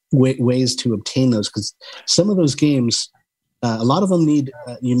ways to obtain those, because some of those games, a lot of them need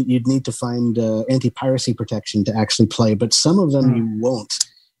you'd need to find anti-piracy protection to actually play, but some of them you won't.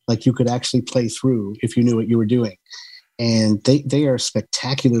 Like, you could actually play through if you knew what you were doing. And they are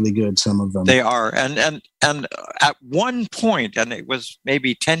spectacularly good, some of them. They are. And at one point, and it was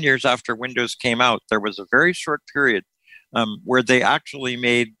maybe 10 years after Windows came out, there was a very short period where they actually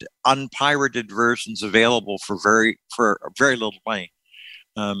made unpirated versions available for very little money.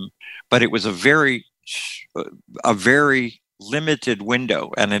 But it was a very limited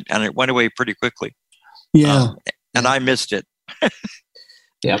window, and it went away pretty quickly. Yeah. And I missed it.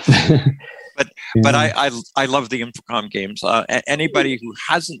 Yeah. But I love the Infocom games. Anybody who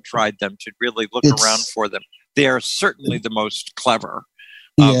hasn't tried them should really look around for them. They are certainly the most clever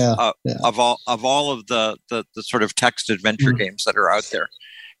of all of the sort of text adventure games that are out there,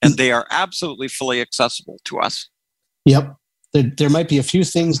 and they are absolutely fully accessible to us. Yep. There might be a few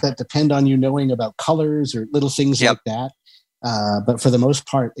things that depend on you knowing about colors or little things like that, but for the most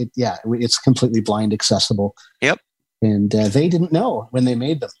part, it's completely blind accessible. Yep. And they didn't know when they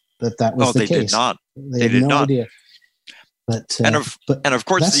made them that was the case. They did not. They had no idea. But of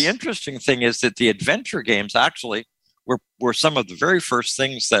course, the interesting thing is that the adventure games actually were some of the very first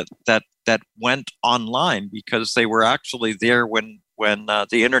things that went online, because they were actually there when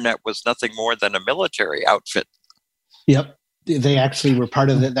the internet was nothing more than a military outfit. Yep. They actually were part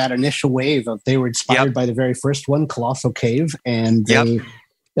of that initial wave. They were inspired by the very first one, Colossal Cave, and they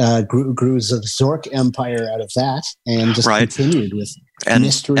grew the Zork Empire out of that, and just continued with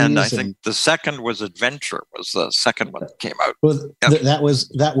mysteries. And I think the second was Adventure, was the second one that came out. Well,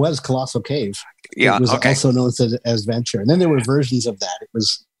 that was Colossal Cave. Yeah, it was also known as Venture. And then there were versions of that. It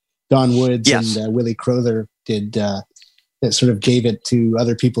was Don Woods and Willie Crowther did that sort of gave it to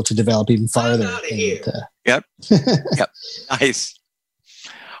other people to develop even farther. Yep. Nice.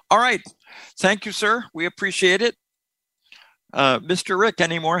 All right. Thank you, sir. We appreciate it. Mr. Rick,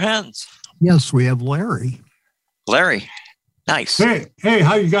 any more hands? Yes, we have Larry. Larry, nice. Hey,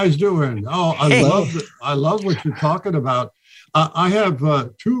 how you guys doing? Oh, I love what you're talking about. I have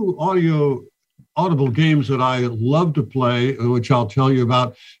two audible games that I love to play, which I'll tell you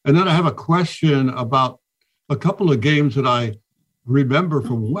about. And then I have a question about a couple of games that I remember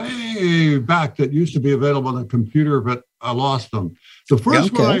from way back that used to be available on the computer, but I lost them. The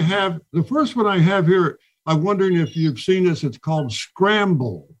first one I have here, I'm wondering if you've seen this. It's called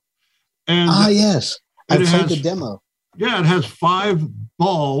Scramble. And yes. I've played the demo. Yeah, it has 5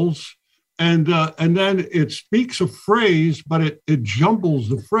 balls, and then it speaks a phrase, but it jumbles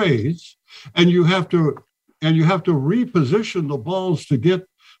the phrase, and you have to and you have to reposition the balls to get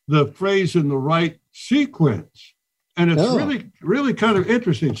the phrase in the right sequence. And it's really, really kind of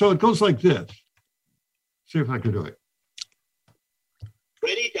interesting. So it goes like this. See if I can do it.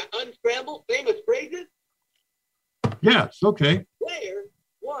 Ready to unscramble famous phrases? Yes, okay. Player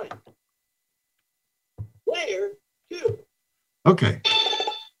 1. Player 2. Okay.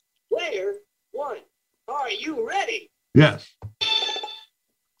 Player 1. Are you ready? Yes.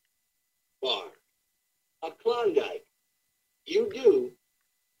 Bar. A Klondike. You do.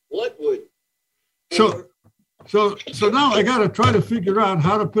 What would... So now I got to try to figure out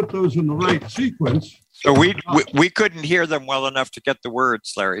how to put those in the right sequence. So we couldn't hear them well enough to get the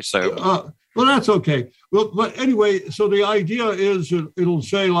words, Larry. So well, that's okay. Well, but anyway, so the idea is it'll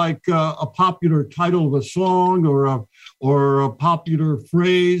say like a popular title of a song or a popular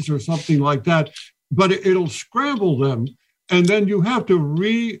phrase or something like that, but it'll scramble them, and then you have to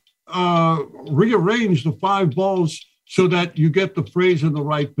rearrange the 5 balls so that you get the phrase in the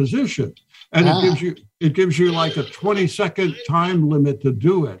right position. And it gives you like a 20-second time limit to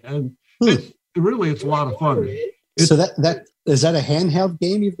do it, and it's a lot of fun. So that is that a handheld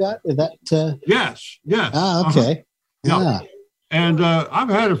game you've got? Is that yes. Ah, okay. Yeah. And I've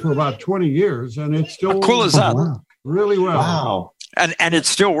had it for about 20 years, and it's still how cool is that? Really well. Wow. And it's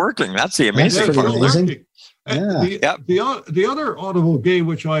still working. That's the amazing part. Amazing. Yeah. The other audible game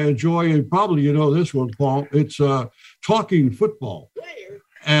which I enjoy, and probably you know this one, Paul, it's Talking Football.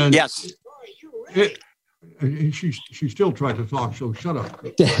 And yes. She still tried to talk, so shut up.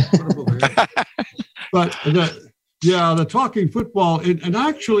 But the Talking Football, and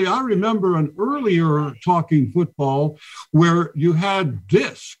actually I remember an earlier Talking Football where you had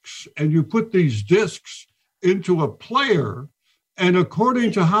discs, and you put these discs into a player, and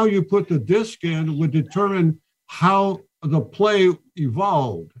according to how you put the disc in would determine how the play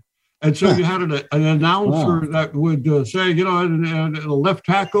evolved. And so you had an announcer that would say, and the left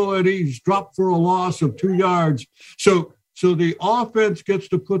tackle, and he's dropped for a loss of 2 yards. So the offense gets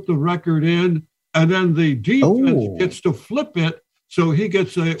to put the record in, and then the defense gets to flip it. So he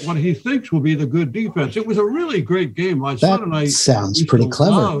gets what he thinks will be the good defense. It was a really great game. My son and I sounds pretty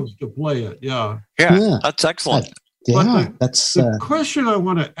clever. Loved to play it. Yeah, that's excellent. The question I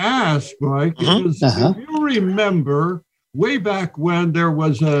want to ask, Mike, is if you remember way back when there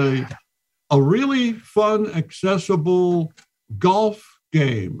was a really fun, accessible golf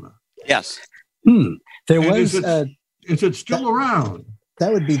game. Yes. There was. Is it still around?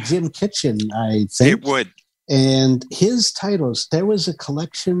 That would be Jim Kitchen, I think. It would. And his titles, there was a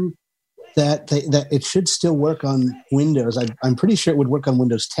collection that it should still work on Windows. I'm pretty sure it would work on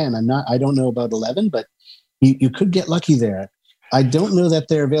Windows 10. I don't know about 11, but you could get lucky there. I don't know that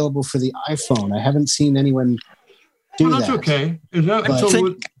they're available for the iPhone. I haven't seen anyone do that. That's okay. Is that,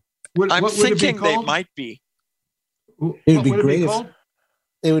 I'm thinking they might be. It would be great if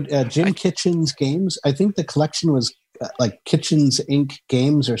it would. Jim Kitchen's games. I think the collection was like Kitchen's Inc.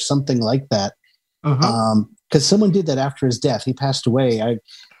 games or something like that. Because someone did that after his death. He passed away.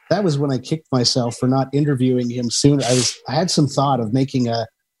 That was when I kicked myself for not interviewing him sooner. I had some thought of making a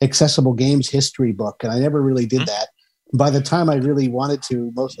accessible games history book, and I never really did that. By the time I really wanted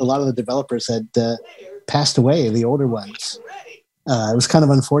to, a lot of the developers had passed away, the older ones. It was kind of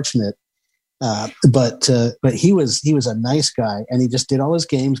unfortunate, but he was a nice guy, and he just did all his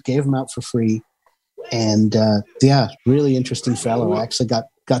games, gave them out for free, and really interesting fellow. I actually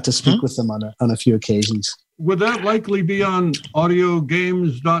got to speak with them on a few occasions. Would that likely be on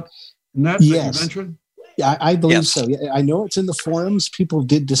audiogames.net? Yes. That you mentioned? Yeah, I believe so. Yeah, I know it's in the forums. People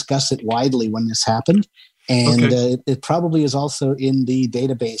did discuss it widely when this happened. And it probably is also in the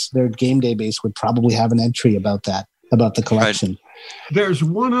database. Their game database would probably have an entry about that, about the collection. Right. There's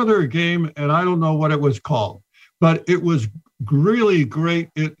one other game, and I don't know what it was called, but it was really great.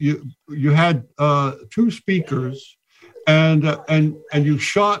 You had 2 speakers, and you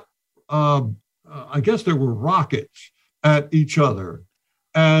shot. I guess there were rockets at each other,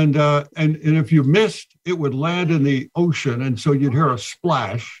 and if you missed, it would land in the ocean, and so you'd hear a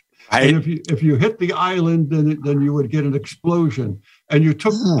splash. And if you hit the island, then you would get an explosion. And you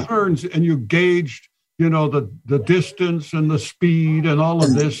took turns, and you gauged, the distance and the speed and all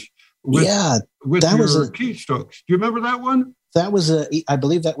of this with your keystrokes. Do you remember that one? That was I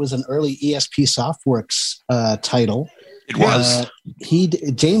believe that was an early ESP Softworks title. It was.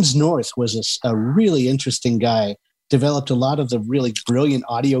 James North was a really interesting guy. Developed a lot of the really brilliant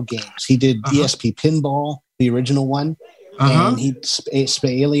audio games. He did ESP Pinball, the original one. And he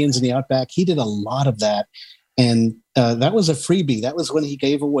Aliens in the Outback. He did a lot of that, and that was a freebie. That was when he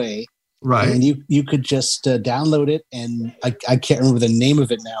gave away Right. And you could just download it, and I can't remember the name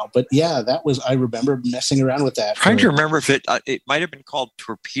of it now, but yeah, I remember messing around with that. I'm trying to remember if it might have been called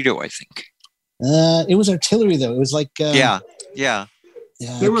Torpedo, I think. It was artillery though. It was like yeah.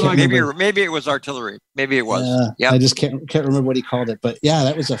 They were like maybe it was artillery. Maybe it was. I just can't remember what he called it, but yeah,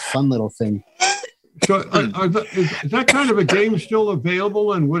 that was a fun little thing. So is that kind of a game still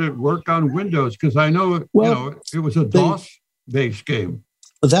available, and would it work on Windows? Because I know it was a DOS-based game.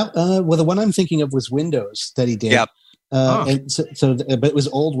 The one I'm thinking of was Windows that he did. Yep. And but it was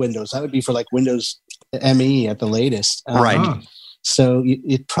old Windows. That would be for like Windows ME at the latest. Right. So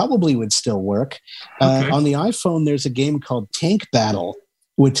it probably would still work. Okay. On the iPhone, there's a game called Tank Battle,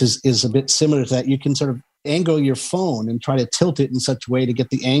 which is a bit similar to that. You can sort of angle your phone and try to tilt it in such a way to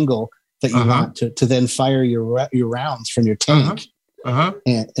get the angle that you want to then fire your rounds from your tank.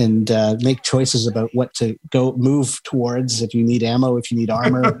 And make choices about what to move towards, if you need ammo, if you need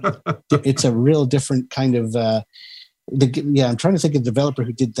armor. It's a real different kind of I'm trying to think of the developer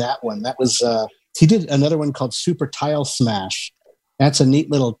who did that one. That was he did another one called Super Tile Smash. That's a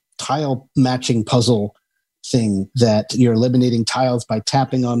neat little tile matching puzzle thing that you're eliminating tiles by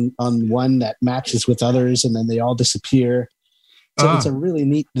tapping on one that matches with others, and then they all disappear. So it's a really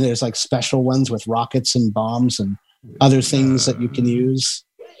neat, there's like special ones with rockets and bombs and other things that you can use.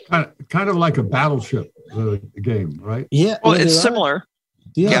 Kind of like a Battleship game, right? Yeah. Well, it's similar.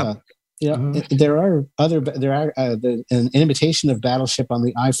 Yeah. There are an imitation of Battleship on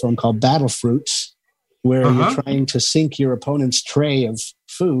the iPhone called Battle Fruits, where you're trying to sink your opponent's tray of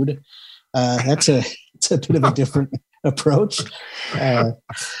food. It's a bit of a different approach. But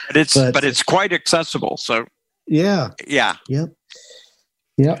it's quite accessible. So yeah.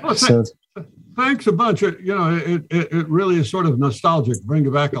 Well, thanks a bunch. It really is sort of nostalgic,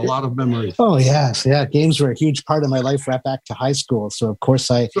 bringing back a lot of memories. Oh yes, yeah. Games were a huge part of my life right back to high school. So of course,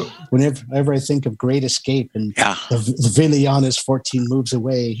 whenever I think of Great Escape and the villain is 14 moves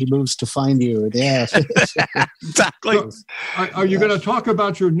away, he moves to find you. Yeah, exactly. So, are you going to talk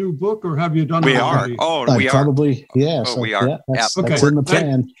about your new book, or have you done? We are. Oh, we are. Probably. Yeah. Oh, we are. Yeah, that's in the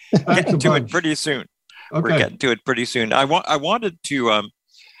plan. Getting to it pretty soon. Okay. We're getting to it pretty soon. I wanted to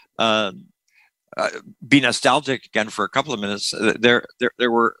be nostalgic again for a couple of minutes. There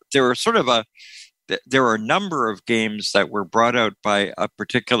were a number of games that were brought out by a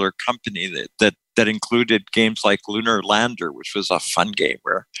particular company that included games like Lunar Lander, which was a fun game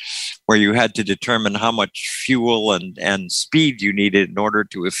where you had to determine how much fuel and speed you needed in order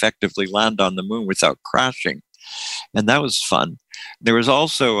to effectively land on the moon without crashing, and that was fun. There was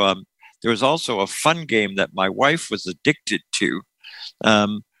also a fun game that my wife was addicted to,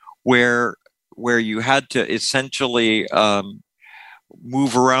 where you had to essentially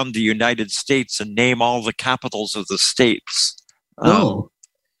move around the United States and name all the capitals of the states. It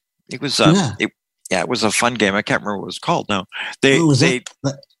was it was a fun game. I can't remember what it was called now.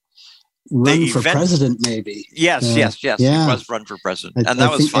 Run for President, maybe. Yes. It was Run for President, and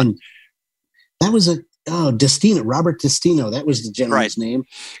that was fun. That was Destino, Robert Destino. That was the general's name.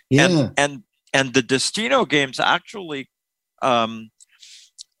 Yeah, and the Destino games actually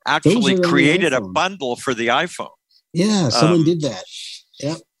created a bundle for the iPhone. Yeah, someone did that.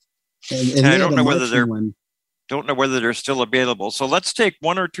 Yep. And I don't know whether they're still available. So let's take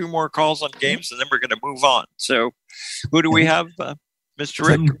one or two more calls on games, and then we're going to move on. So who do we have, Mr.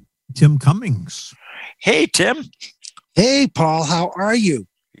 Rick? Tim Cummings. Hey, Tim. Hey, Paul. How are you?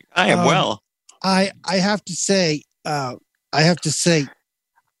 I am well. I have to say,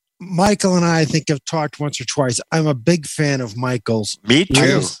 Michael and I think have talked once or twice. I'm a big fan of Michael's. Me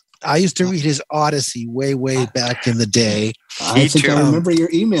too. I used to read his Odyssey way back in the day. I think I remember your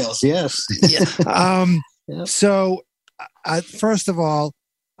emails. Yes. Yep. So, first of all,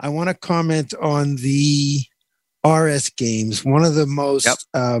 I want to comment on the RS games. One of the most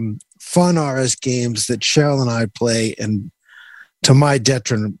fun RS games that Cheryl and I play, and to my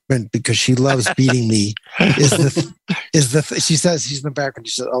detriment because she loves beating me, she says, she's in the background,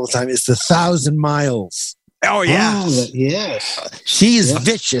 she says all the time, is the 1,000 Miles. Oh yeah, yes. She is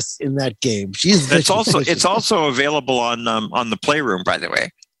vicious in that game. She is. It's also available on the Playroom, by the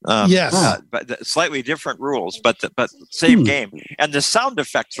way. Yes, but slightly different rules, but same game. And the sound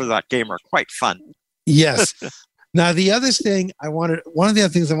effects for that game are quite fun. Yes. Now the other thing one of the other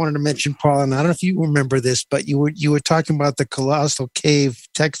things I wanted to mention, Paul, and I don't know if you remember this, but you were talking about the Colossal Cave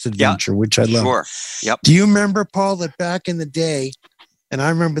text adventure, which I love. Sure. Yep. Do you remember, Paul, that back in the day? And I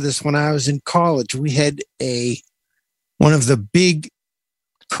remember this when I was in college, we had one of the big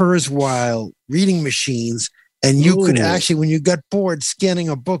Kurzweil reading machines And you could actually, when you got bored scanning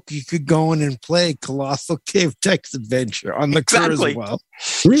a book, you could go in and play Colossal Cave Text Adventure on the Kurzweil.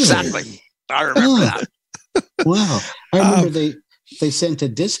 Really? Exactly. I remember that. Wow. I remember they sent a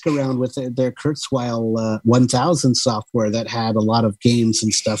disc around with their Kurzweil 1000 software that had a lot of games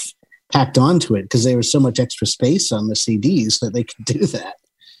and stuff packed onto it because there was so much extra space on the CDs that they could do that.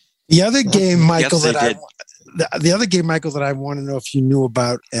 The other game, Michael, Yes, the other game, Michael, that I want to know if you knew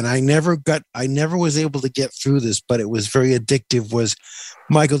about, and I never was able to get through this, but it was very addictive, was,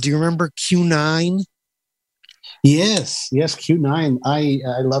 Michael, do you remember Q9? Yes, Q9. I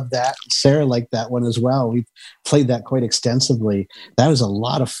love that. Sarah liked that one as well. We played that quite extensively. That was a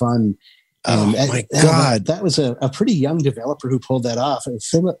lot of fun. Oh my God! That was a pretty young developer who pulled that off.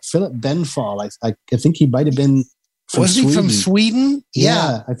 Philip Benfall. I think he might have been. He from Sweden?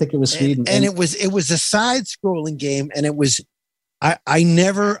 Yeah, I think it was Sweden. And it was a side-scrolling game, and it was. I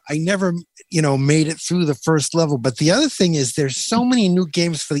never made it through the first level. But the other thing is, there's so many new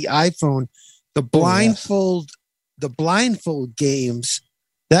games for the iPhone. The blindfold games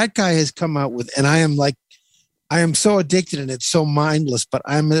that guy has come out with, and I am so addicted, and it's so mindless. But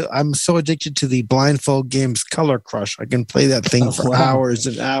I'm so addicted to the blindfold games Color Crush. I can play that thing for hours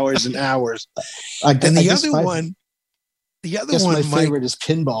and hours and hours. The other one, my favorite is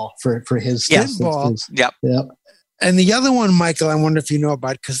Pinball for his Pinball. Yep. And the other one, Michael, I wonder if you know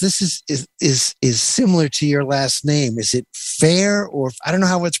about, because this is similar to your last name. Is it Fair, or I don't know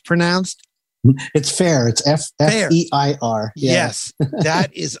how it's pronounced? It's Fair. It's Feir. Yeah. Yes,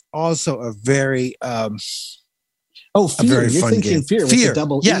 that is also a very Fear. You're You're thinking Fear with a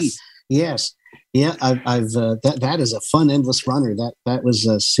double yes. E. Yes. Yeah, I've that is a fun endless runner. That was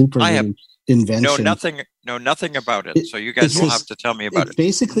a super invention. Know nothing about it. So you guys will have to tell me about it.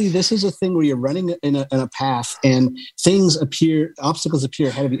 Basically, this is a thing where you're running in a path and obstacles appear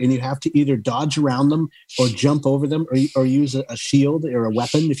ahead of you, and you have to either dodge around them or jump over them or use a shield or a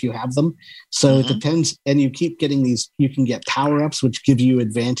weapon if you have them. So it depends. And you keep getting you can get power-ups, which give you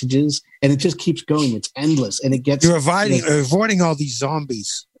advantages, and it just keeps going. It's endless. And it gets... You're avoiding all these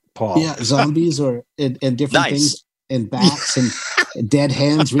zombies, Paul. Yeah, zombies and different things. And bats and dead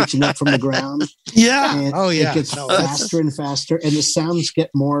hands reaching up from the ground. Yeah. And it gets faster and faster, and the sounds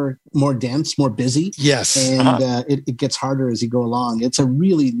get more dense, more busy. Yes. And it gets harder as you go along. It's a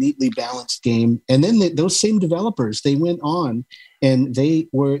really neatly balanced game. And then those same developers, they went on, and they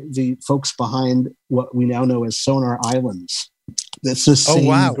were the folks behind what we now know as Sonar Islands. That's the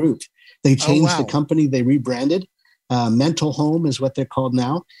same group. They changed the company. They rebranded. Mental Home is what they're called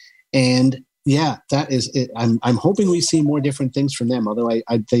now. And yeah, that is it. I'm hoping we see more different things from them, although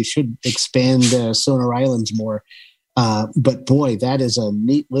they should expand Sonar Islands more. But boy, that is a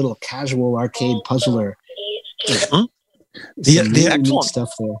neat little casual arcade puzzler. The excellent stuff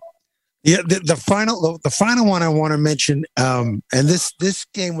there. Yeah, the final one I want to mention, and this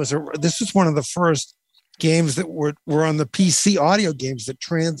game was one of the first games that were on the PC audio games that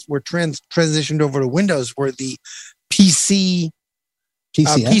transitioned over to Windows, were the PCS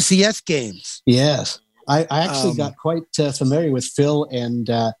games. Yes. I actually got quite familiar with Phil and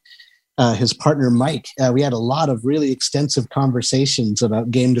his partner Mike. We had a lot of really extensive conversations about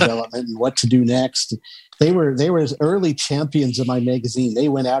game development and what to do next. They were early champions of my magazine. They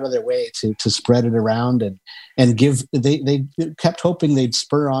went out of their way to spread it around and give. They kept hoping they'd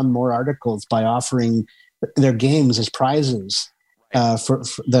spur on more articles by offering their games as prizes for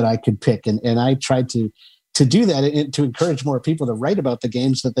that I could pick, and I tried to do that and to encourage more people to write about the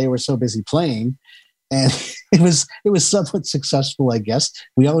games that they were so busy playing. And it was somewhat successful, I guess.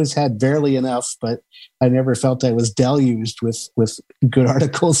 We always had barely enough, but I never felt I was deluged with good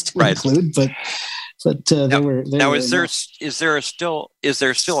articles to include. But they were. Now, is there still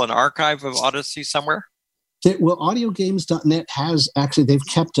an archive of Odyssey somewhere? AudioGames.net they've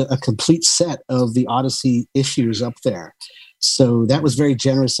kept a complete set of the Odyssey issues up there. So that was very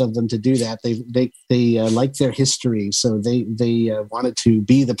generous of them to do that. They liked their history, so they wanted to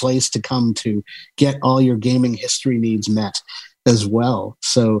be the place to come to get all your gaming history needs met as well.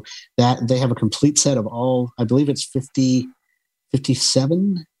 So that they have a complete set of all, I believe it's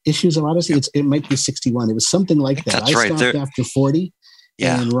 57 issues of Odyssey. It might be 61. It was something like that. I stopped after 40.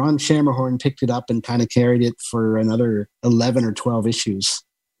 Yeah. And Ron Schermerhorn picked it up and kind of carried it for another 11 or 12 issues.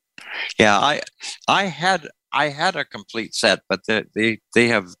 Yeah, I had a complete set, but they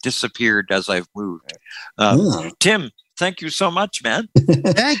have disappeared as I've moved. Tim, thank you so much, man.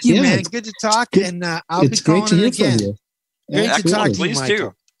 Thank you, man. Good to talk, and I'll be calling it again. You. Great to talk to you, please Michael.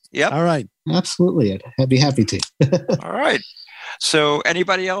 do. Yep. All right. Absolutely. I'd be happy to. All right. So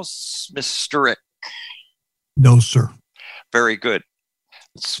anybody else, Mr. Rick? No, sir. Very good.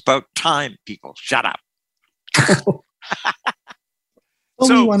 It's about time, people. Shut up.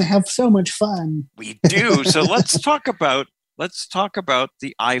 We want to have so much fun. We do. So let's talk about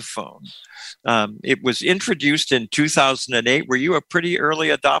the iPhone. It was introduced in 2008. Were you a pretty early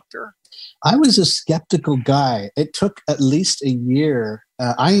adopter? I was a skeptical guy. It took at least a year.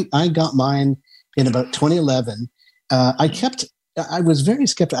 I got mine in about 2011. I was very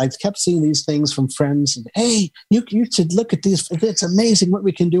skeptical. I kept seeing these things from friends. And, hey, you should look at these. It's amazing what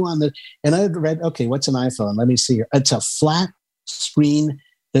we can do on the. And I read, okay, what's an iPhone? Let me see here. It's a flat screen.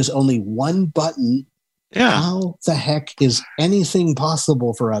 There's only one button. Yeah. How the heck is anything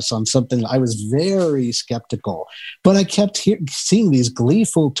possible for us on something? I was very skeptical, but I kept seeing these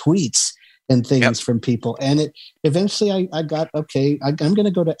gleeful tweets and things from people. And eventually I got, okay, I'm going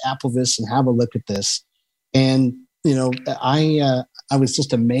to go to AppleVis and have a look at this. And, I was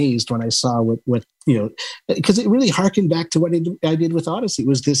just amazed when I saw what because it really harkened back to what I did with Odyssey. It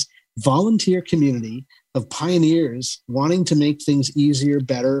was this volunteer community of pioneers wanting to make things easier,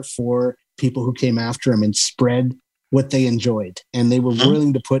 better for people who came after them and spread what they enjoyed. And they were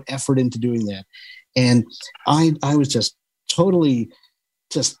willing to put effort into doing that. And I was just totally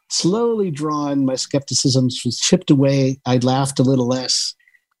just slowly drawn. My skepticism was chipped away. I laughed a little less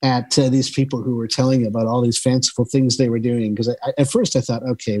at these people who were telling about all these fanciful things they were doing. Because at first I thought,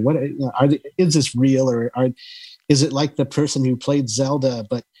 okay, is this real, or is it like the person who played Zelda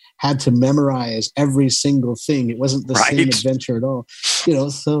but had to memorize every single thing? It wasn't the same adventure at all,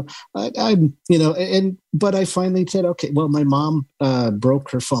 So but I finally said, okay, well, my mom broke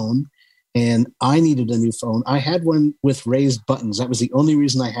her phone, and I needed a new phone. I had one with raised buttons. That was the only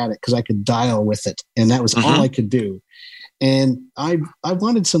reason I had it, because I could dial with it, and that was all I could do. And I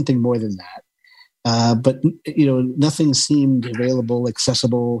wanted something more than that. But, nothing seemed available,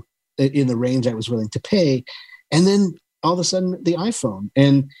 accessible in the range I was willing to pay. And then all of a sudden the iPhone,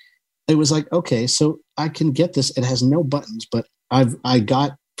 and it was like, okay, so I can get this. It has no buttons, but I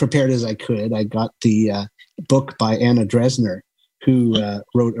got prepared as I could. I got the book by Anna Dresner, who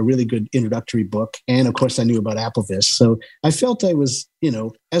wrote a really good introductory book. And of course I knew about AppleVis. So I felt I was,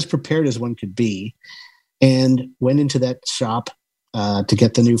 as prepared as one could be, and went into that shop to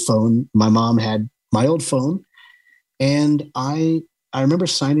get the new phone. My mom had my old phone, and I remember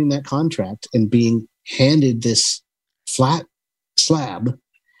signing that contract and being handed this flat slab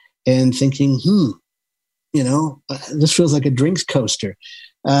and thinking, this feels like a drinks coaster.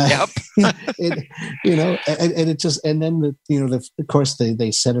 Yep. And it just, and then of course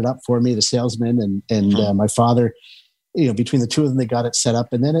they set it up for me, the salesman and my father. Between the two of them, they got it set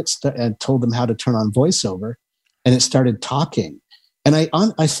up, and then I told them how to turn on voiceover, and it started talking. And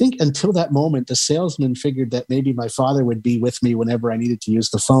I think until that moment, the salesman figured that maybe my father would be with me whenever I needed to use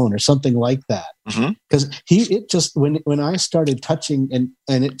the phone or something like that. Because when I started touching and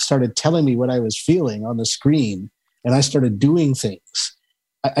it started telling me what I was feeling on the screen, and I started doing things,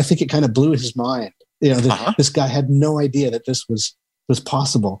 I think it kind of blew his mind. This guy had no idea that this was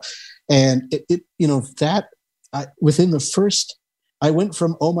possible, and within the first, I went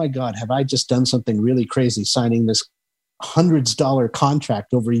from, oh my God, have I just done something really crazy, signing this $100s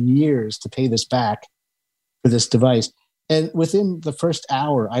contract over years to pay this back for this device. And within the first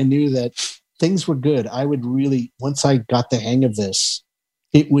hour, I knew that things were good. I would really, once I got the hang of this,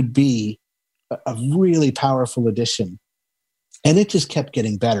 it would be a really powerful addition. And it just kept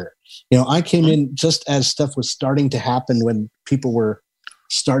getting better. I came in just as stuff was starting to happen, when people were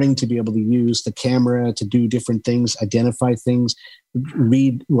starting to be able to use the camera to do different things, identify things,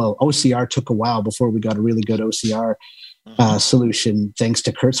 OCR took a while before we got a really good OCR solution, thanks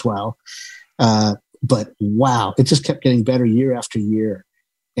to Kurzweil. But wow, it just kept getting better year after year.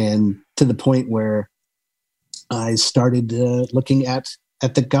 And to the point where I started looking at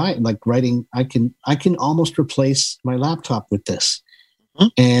the guide, like writing, I can almost replace my laptop with this.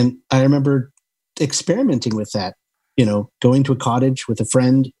 And I remember experimenting with that. Going to a cottage with a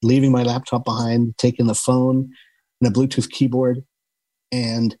friend, leaving my laptop behind, taking the phone and a Bluetooth keyboard,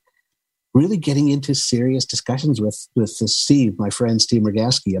 and really getting into serious discussions with Steve, my friend Steve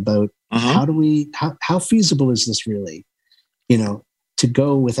Mergasky, about how feasible is this really, to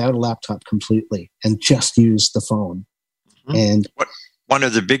go without a laptop completely and just use the phone. And one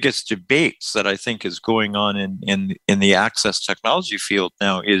of the biggest debates that I think is going on in the access technology field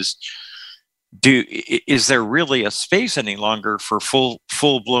now is, is there really a space any longer for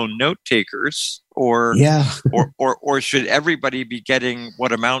full-blown note takers, or should everybody be getting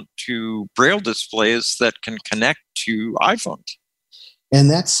what amount to Braille displays that can connect to iPhones? And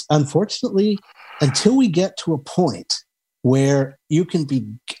that's, unfortunately, until we get to a point where you can be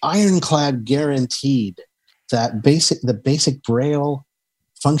ironclad guaranteed that the basic Braille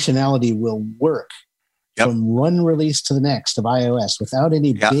functionality will work from one release to the next of iOS without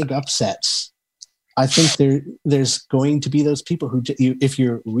any big upsets, I think there's going to be those people who, if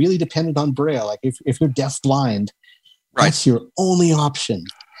you're really dependent on Braille, like if you're deafblind, that's your only option.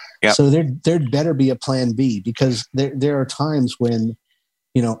 Yep. So there'd better be a plan B, because there are times when,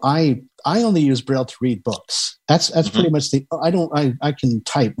 I only use Braille to read books. That's pretty much I can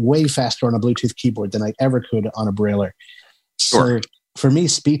type way faster on a Bluetooth keyboard than I ever could on a Brailler. Sure. So for me,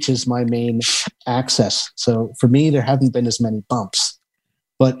 speech is my main access. So for me, there haven't been as many bumps.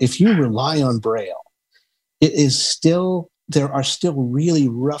 But if you rely on Braille, there are still really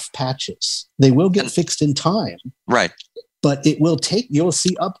rough patches. They will get fixed in time. Right. But you'll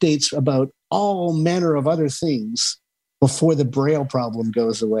see updates about all manner of other things before the Braille problem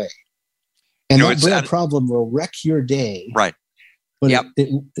goes away. And that Braille problem will wreck your day. Right. But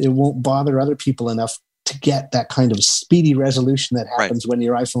it won't bother other people enough to get that kind of speedy resolution that happens when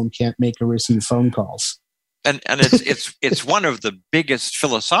your iPhone can't make or receive phone calls. And it's one of the biggest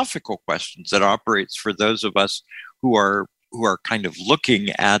philosophical questions that operates for those of us who are kind of looking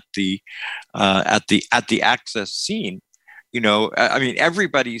at the access scene. I mean,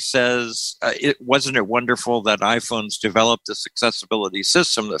 everybody says, wasn't it wonderful that iPhones developed this accessibility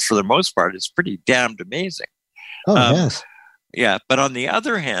system that, for the most part, is pretty damned amazing. Oh, yes. Yeah, but on the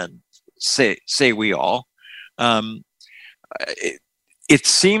other hand, say we all, it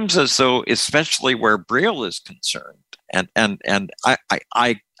seems as though, especially where Braille is concerned, and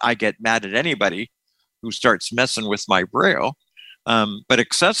I get mad at anybody who starts messing with my Braille. But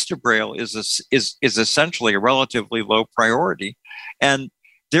access to Braille is essentially a relatively low priority, and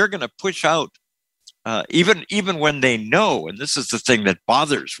they're going to push out even when they know, and this is the thing that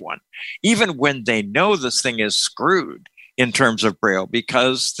bothers one, even when they know this thing is screwed in terms of Braille,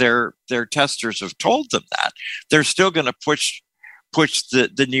 because their testers have told them that, they're still going to push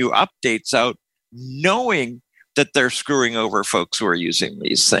the new updates out, knowing that they're screwing over folks who are using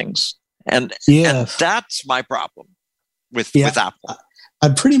these things, and that's my problem with Apple.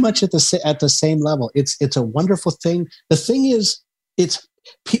 I'm pretty much at the same level. It's a wonderful thing. The thing is,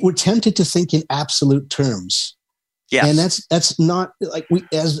 we're tempted to think in absolute terms. Yes. And that's not like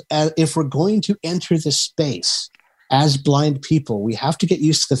as if we're going to enter this space as blind people, we have to get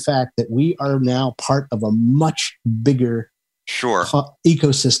used to the fact that we are now part of a much bigger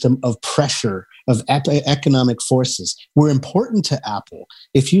ecosystem of pressure, of economic forces. We're important to Apple.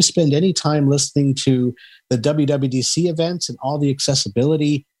 If you spend any time listening to the WWDC events and all the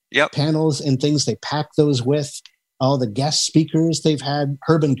accessibility panels and things they pack those with, all the guest speakers they've had,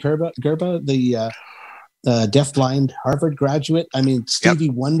 Herman Gerba, the deafblind Harvard graduate. I mean, Stevie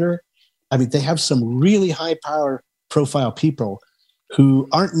Wonder. I mean, they have some really high power profile people who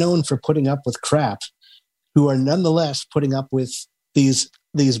aren't known for putting up with crap, who are nonetheless putting up with these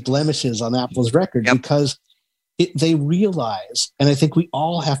blemishes on Apple's record because they realize, and I think we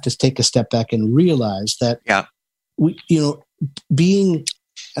all have to take a step back and realize that being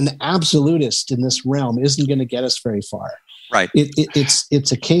an absolutist in this realm isn't going to get us very far. Right.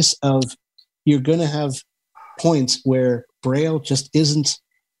 It's a case of you're going to have points where Braille just isn't.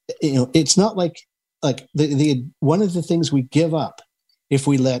 It's not like the one of the things we give up if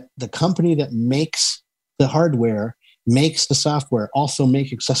we let the company that makes the hardware, makes the software, also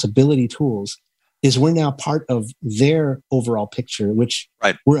make accessibility tools, is we're now part of their overall picture, which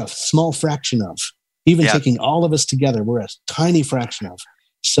we're a small fraction of. Even taking all of us together, we're a tiny fraction of.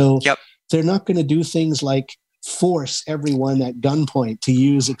 So they're not going to do things like force everyone at gunpoint to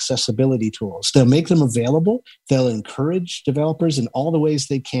use accessibility tools. They'll make them available. They'll encourage developers in all the ways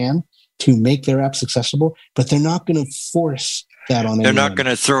they can to make their apps accessible, but they're not going to force that on anyone. They're not going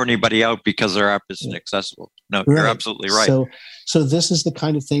to throw anybody out because their app isn't accessible. No, you're absolutely right. So this is the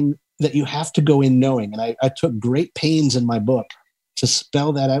kind of thing that you have to go in knowing. And I took great pains in my book to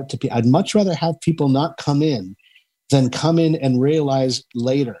spell that out to people. I'd much rather have people not come in than come in and realize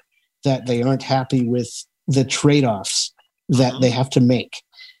later that they aren't happy with the trade-offs that they have to make.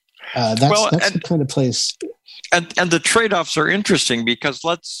 That's the kind of place. And the trade-offs are interesting because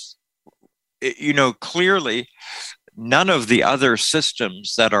clearly none of the other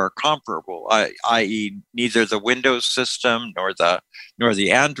systems that are comparable, i.e. neither the Windows system nor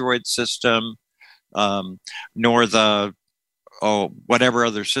the Android system, nor the whatever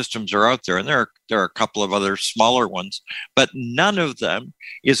other systems are out there, and there are a couple of other smaller ones, but none of them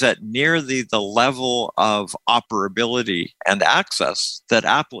is at nearly the level of operability and access that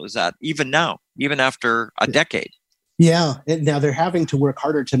Apple is at, even now, even after a decade. Yeah. Now they're having to work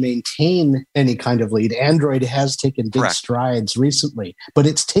harder to maintain any kind of lead. Android has taken big strides recently, but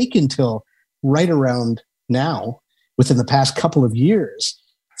it's taken till right around now, within the past couple of years,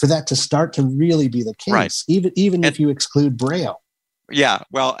 for that to start to really be the case, right. even if you exclude Braille. Yeah,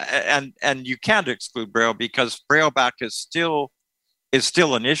 well, and you can't exclude Braille because Brailleback is still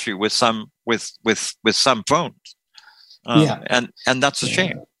an issue with some phones. And that's a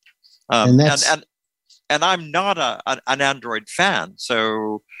shame. And I'm not an Android fan,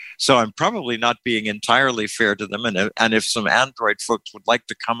 so I'm probably not being entirely fair to them. And if some Android folks would like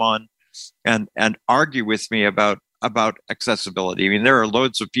to come on and argue with me about accessibility, I mean, there are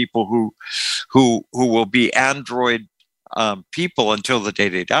loads of people who will be Android people until the day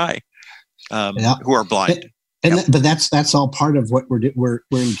they die, who are blind. But that's all part of what we're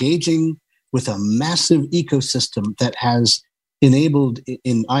engaging with a massive ecosystem that has enabled,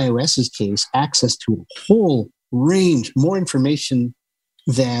 in iOS's case, access to a whole range, more information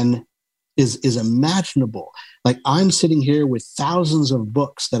than is imaginable. Like, I'm sitting here with thousands of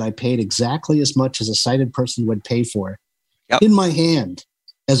books that I paid exactly as much as a sighted person would pay for in my hand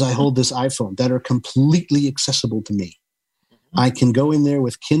as I hold this iPhone that are completely accessible to me. I can go in there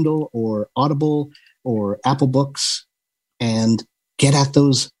with Kindle or Audible or Apple Books and get at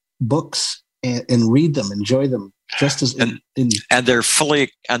those books and read them, enjoy them. Just as and they're fully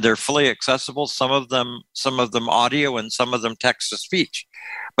accessible. Some of them audio, and some of them text to speech.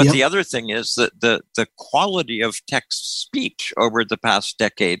 But the other thing is that the quality of text speech over the past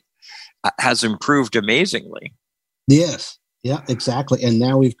decade has improved amazingly. Yes, yeah, exactly. And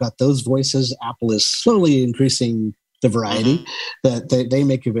now we've got those voices. Apple is slowly increasing the variety that they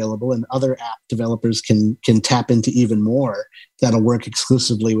make available, and other app developers can tap into even more that'll work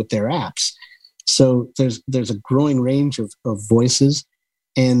exclusively with their apps. So there's a growing range of voices,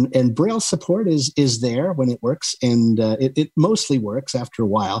 and Braille support is there when it works, and it mostly works after a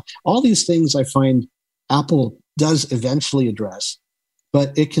while. All these things I find Apple does eventually address,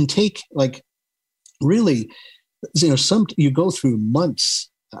 but it can take, like, really, you go through months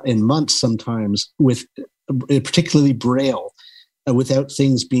and months sometimes with particularly Braille without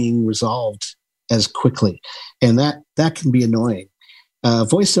things being resolved as quickly, and that can be annoying.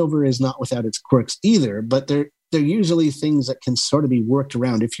 VoiceOver is not without its quirks either, but they're usually things that can sort of be worked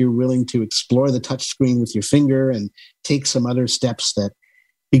around if you're willing to explore the touch screen with your finger and take some other steps that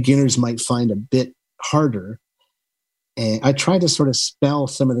beginners might find a bit harder. And I try to sort of spell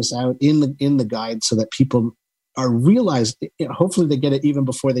some of this out in the guide so that people realize, hopefully they get it even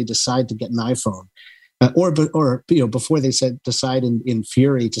before they decide to get an iPhone, or before they decide in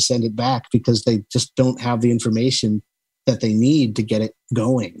fury to send it back because they just don't have the information that they need to get it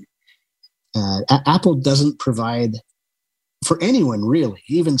going. Apple doesn't provide for anyone, really,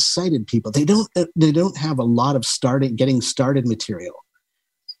 even sighted people. They don't have a lot of getting started material,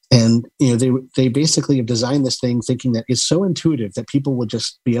 and they basically have designed this thing thinking that it's so intuitive that people will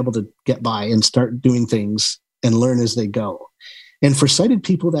just be able to get by and start doing things and learn as they go. And for sighted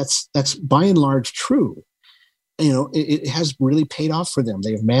people, that's by and large true. It has really paid off for them.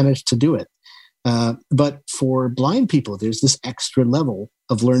 They have managed to do it. But for blind people, there's this extra level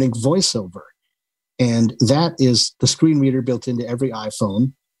of learning VoiceOver. And that is the screen reader built into every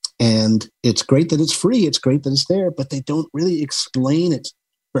iPhone. And it's great that it's free. It's great that it's there, but they don't really explain it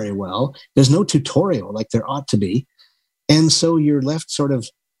very well. There's no tutorial like there ought to be. And so you're left sort of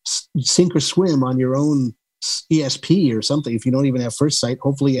sink or swim on your own ESP or something. If you don't even have first sight,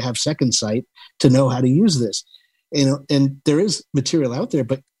 hopefully you have second sight to know how to use this. And there is material out there,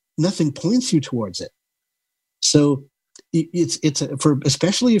 but nothing points you towards it. So it's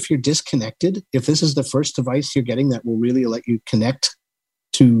especially if you're disconnected, if this is the first device you're getting that will really let you connect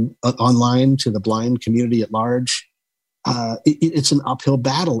to online to the blind community at large, it's an uphill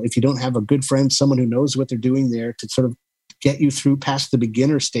battle if you don't have a good friend, someone who knows what they're doing there to sort of get you through past the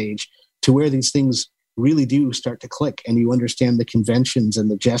beginner stage to where these things really do start to click and you understand the conventions and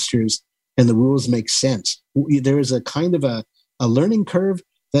the gestures and the rules make sense. There is a kind of a learning curve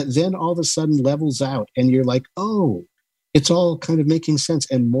that then all of a sudden levels out and you're like, oh, it's all kind of making sense,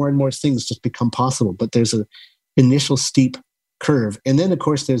 and more things just become possible. But there's an initial steep curve. And then, of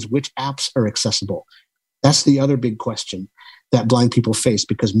course, there's which apps are accessible. That's the other big question that blind people face,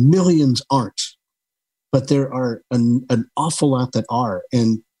 because millions aren't. But there are an awful lot that are.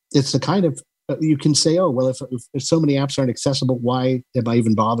 And it's the kind of, you can say, oh, well, if so many apps aren't accessible, why am I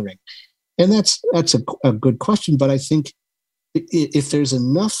even bothering? And that's a good question. But I think if there's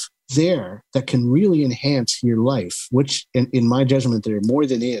enough there that can really enhance your life, which in my judgment, there more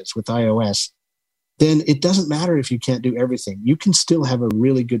than is with iOS, then it doesn't matter if you can't do everything. You can still have a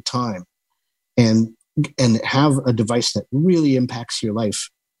really good time and have a device that really impacts your life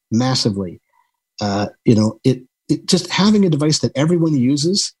massively. It just having a device that everyone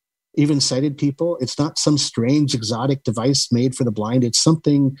uses even sighted people. It's not some strange exotic device made for the blind. It's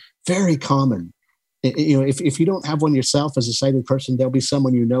something very common. If you don't have one yourself as a sighted person, there'll be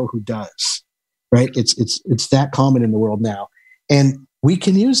someone you know who does, right? It's that common in the world now. And we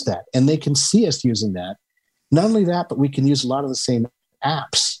can use that, and they can see us using that. Not only that, but we can use a lot of the same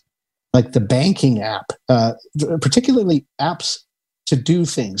apps, like the banking app, particularly apps to do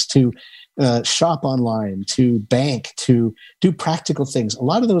things, to shop online, to bank, to do practical things. A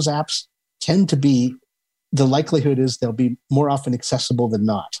lot of those apps tend to be, the likelihood is they'll be more often accessible than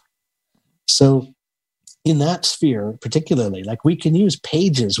not. So in that sphere, particularly, like we can use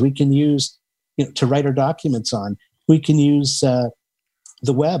Pages, we can use, to write our documents on, we can use the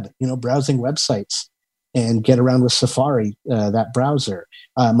web, browsing websites and get around with Safari, that browser.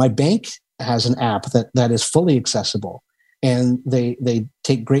 My bank has an app that is fully accessible, and they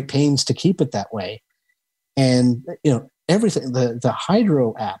take great pains to keep it that way. And everything, the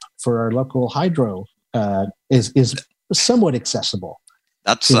hydro app for our local hydro is somewhat accessible.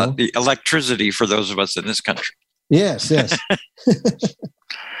 That's the electricity for those of us in this country. Yes.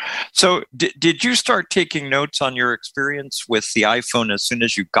 So did you start taking notes on your experience with the iPhone as soon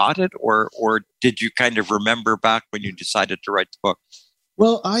as you got it, or did you kind of remember back when you decided to write the book?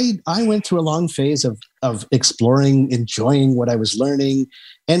 Well, I went through a long phase of exploring, enjoying what I was learning,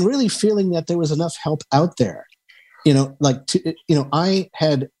 and really feeling that there was enough help out there. I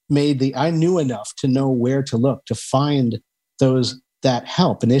had I knew enough to know where to look to find that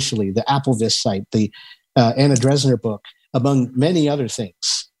help initially, the AppleVis site, the Anna Dresner book, among many other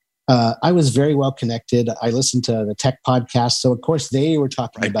things. I was very well connected. I listened to the tech podcast, so of course they were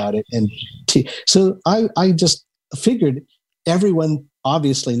talking about it. And so I just figured everyone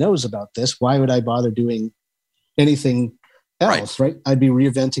obviously knows about this. Why would I bother doing anything else, right? I'd be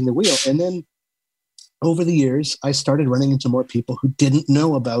reinventing the wheel. And then over the years, I started running into more people who didn't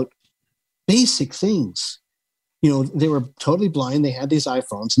know about basic things. They were totally blind. They had these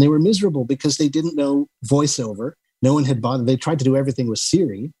iPhones, and they were miserable because they didn't know VoiceOver. No one had bothered. They tried to do everything with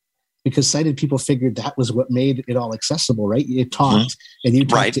Siri because sighted people figured that was what made it all accessible, right? It talked, and you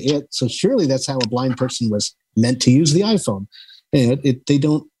talked to it. So surely that's how a blind person was meant to use the iPhone.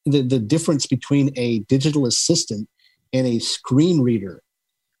 The difference between a digital assistant and a screen reader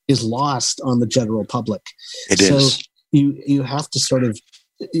is lost on the general public. It is. So you have to sort of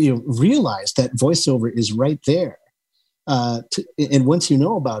realize that VoiceOver is right there. And once you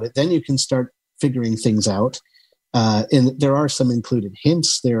know about it, then you can start figuring things out. And there are some included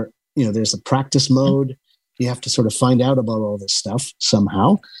hints there. There's a practice mode. You have to sort of find out about all this stuff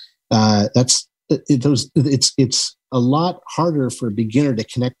somehow. It's a lot harder for a beginner to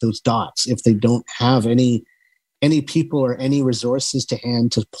connect those dots if they don't have any people or any resources to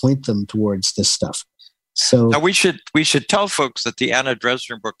hand to point them towards this stuff. So now we should tell folks that the Anna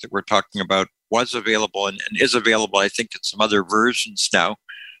Dresner book that we're talking about was available and is available, I think, in some other versions now,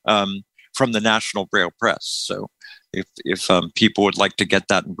 from the National Braille Press. So if people would like to get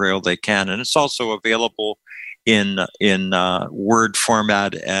that in Braille, they can. And it's also available in Word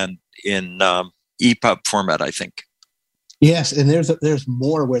format and in EPUB format, I think. Yes, and there's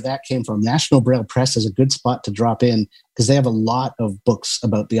more where that came from. National Braille Press is a good spot to drop in because they have a lot of books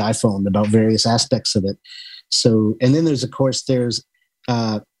about the iPhone, about various aspects of it. So, and then there's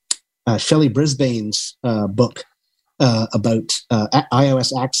Shelley Brisbane's book about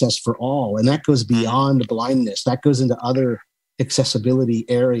iOS access for all, and that goes beyond blindness. That goes into other accessibility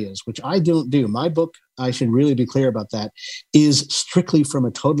areas, which I don't do. My book, I should really be clear about that, is strictly from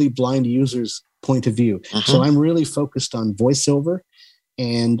a totally blind user's point of view. So I'm really focused on VoiceOver,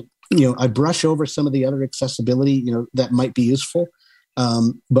 and I brush over some of the other accessibility that might be useful,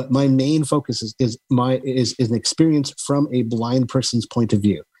 but my main focus is an experience from a blind person's point of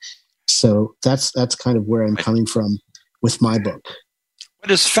view. So that's kind of where I'm coming from with my book. What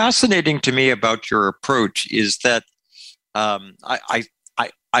is fascinating to me about your approach is that I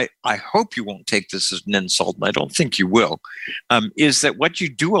hope you won't take this as an insult, and I don't think you will, is that what you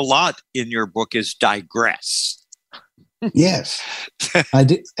do a lot in your book is digress. Yes, I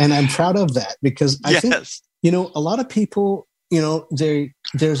do. And I'm proud of that because I think, a lot of people,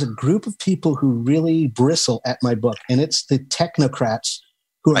 there's a group of people who really bristle at my book, and it's the technocrats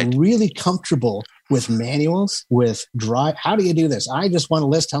who are really comfortable with manuals, with how do you do this? I just want a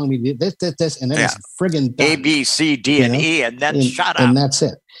list telling me this, and then it's friggin' done. A, B, C, D, and E, and then shut up. And that's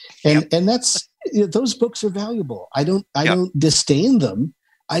it. And that's, those books are valuable. I don't disdain them.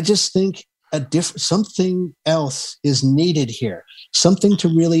 I just think something else is needed here. Something to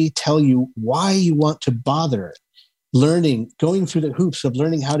really tell you why you want to bother learning, going through the hoops of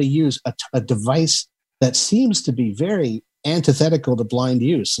learning how to use a device that seems to be very antithetical to blind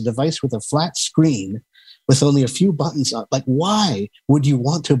use. A device with a flat screen with only a few buttons on. Like, why would you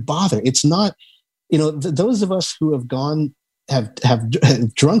want to bother? It's not, those of us who have drunk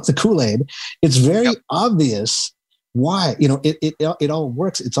the Kool-Aid, it's very obvious why. It all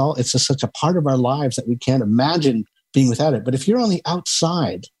works. It's just such a part of our lives that we can't imagine being without it. But if you're on the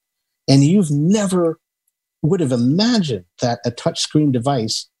outside and you've never would have imagined that a touchscreen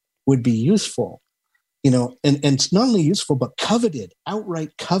device would be useful, and it's not only useful, but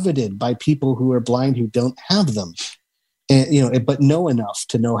outright coveted by people who are blind who don't have them, and, but know enough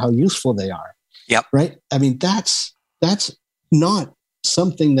to know how useful they are. Yep. Right. I mean, that's not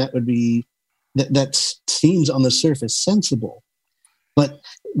something that would be, that seems on the surface sensible. But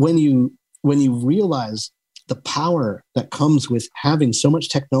when you realize the power that comes with having so much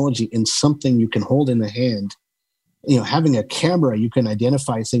technology in something you can hold in the hand, having a camera you can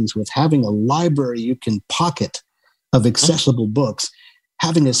identify things with, having a library you can pocket of accessible books,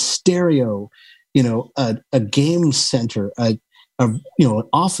 having a stereo, a game center, an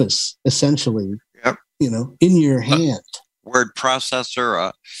office essentially, in your hand. Word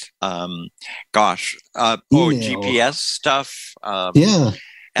processor, GPS stuff.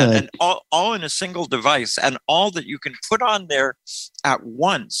 And all in a single device, and all that you can put on there at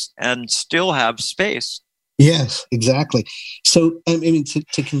once and still have space. Yes, exactly. So, I mean,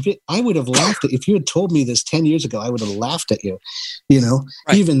 to convince, I would have laughed at, if you had told me this 10 years ago, I would have laughed at you, right.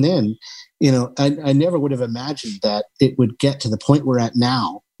 Even then, I never would have imagined that it would get to the point we're at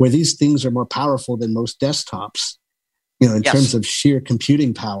now, where these things are more powerful than most desktops, in terms of sheer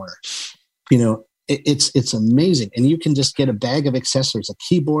computing power, It's amazing. And you can just get a bag of accessories, a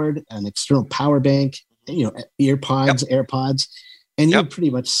keyboard, an external power bank, earpods, AirPods, and you're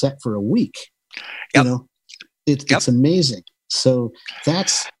pretty much set for a week. It's amazing. So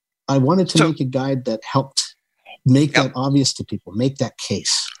I wanted to make a guide that helped make that obvious to people, make that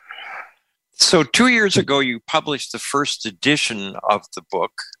case. So 2 years ago, you published the first edition of the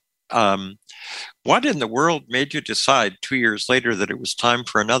book. What in the world made you decide 2 years later that it was time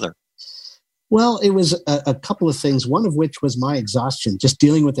for another? Well, it was a couple of things, one of which was my exhaustion, just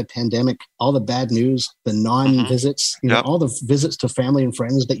dealing with the pandemic, all the bad news, the non-visits, all the visits to family and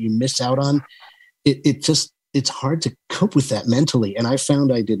friends that you miss out on. It's hard to cope with that mentally. And I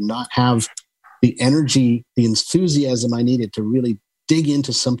found I did not have the energy, the enthusiasm I needed to really dig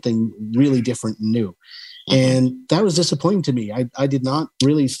into something really different and new. And that was disappointing to me. I did not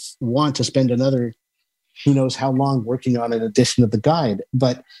really want to spend another, who knows how long, working on an edition of the guide.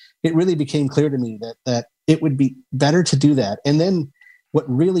 But it really became clear to me that it would be better to do that. And then what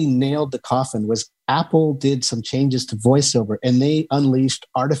really nailed the coffin was Apple did some changes to VoiceOver, and they unleashed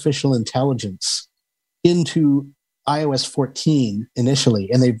artificial intelligence into iOS 14 initially,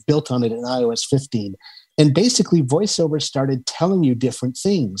 and they built on it in iOS 15. And basically, VoiceOver started telling you different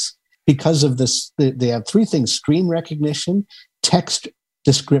things because of this. They have three things: screen recognition, text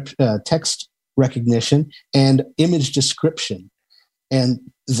recognition, and image description. And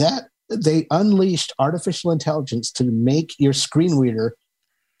that they unleashed artificial intelligence to make your screen reader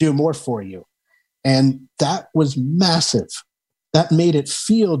do more for you. And that was massive. That made it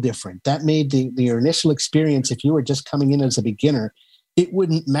feel different. That made your initial experience, if you were just coming in as a beginner, it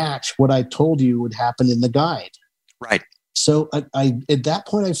wouldn't match what I told you would happen in the guide. Right. So I at that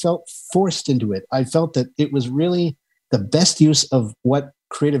point, I felt forced into it. I felt that it was really the best use of what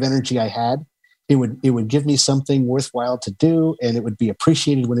creative energy I had. It would give me something worthwhile to do, and it would be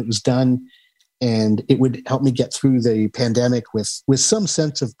appreciated when it was done, and it would help me get through the pandemic with some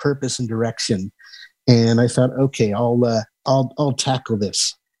sense of purpose and direction. And I thought, okay, I'll tackle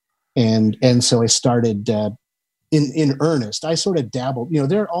this, and so I started in earnest. I sort of dabbled.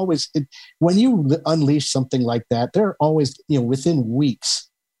 There are always, when you unleash something like that, there are always, within weeks,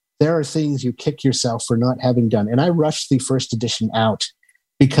 there are things you kick yourself for not having done. And I rushed the first edition out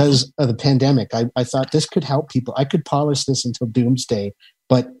because of the pandemic. I thought this could help people. I could polish this until doomsday,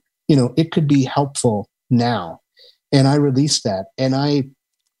 but it could be helpful now. And I released that. And I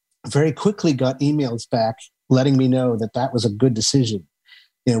very quickly got emails back letting me know that was a good decision.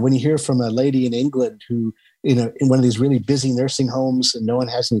 When you hear from a lady in England who, in one of these really busy nursing homes and no one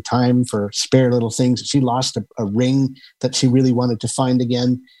has any time for spare little things, she lost a ring that she really wanted to find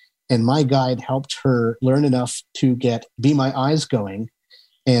again. And my guide helped her learn enough to get Be My Eyes going.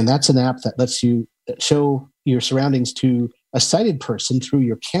 And that's an app that lets you show your surroundings to a sighted person through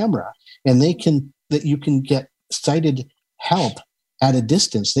your camera. And you can get sighted help at a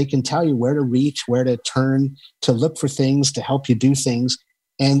distance. They can tell you where to reach, where to turn, to look for things, to help you do things.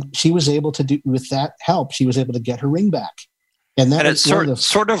 And she was able to do, with that help, she was able to get her ring back. And it's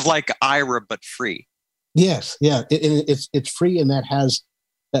sort of like Ira, but free. Yes, yeah, it's free, and that has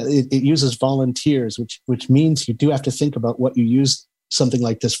it uses volunteers, which means you do have to think about what you use something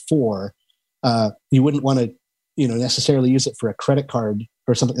like this for. You wouldn't want to, necessarily use it for a credit card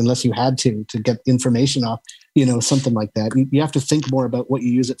or something unless you had to get information off, something like that. You have to think more about what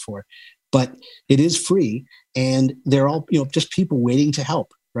you use it for. But it is free, and they're all just people waiting to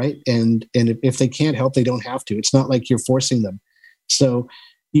help, right? And if they can't help, they don't have to. It's not like you're forcing them. So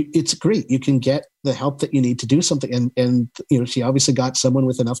it's great. You can get the help that you need to do something. And she obviously got someone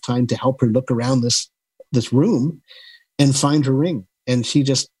with enough time to help her look around this room and find her ring. And she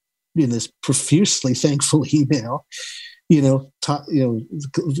just, in this profusely thankful email,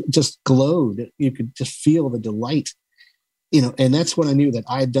 just glowed. You could just feel the delight, and that's when I knew that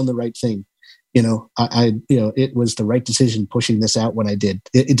I had done the right thing. It was the right decision pushing this out when I did,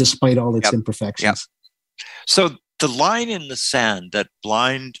 despite all its imperfections. Yep. So the line in the sand that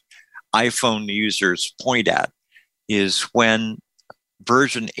blind iPhone users point at is when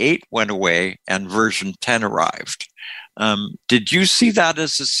version 8 went away and version 10 arrived. Did you see that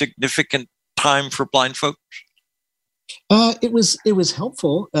as a significant time for blind folks? It was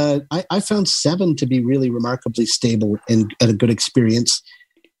helpful. I found 7 to be really remarkably stable and a good experience.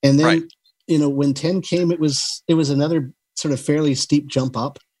 And then, when 10 came, it was another sort of fairly steep jump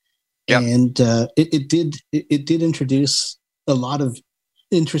up. Yep. And it did introduce a lot of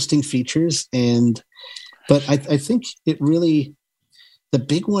interesting features. But I think it really, the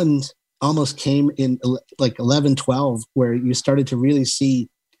big one almost came in like 11, 12, where you started to really see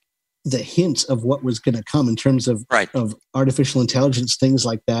the hints of what was going to come in terms of artificial intelligence, things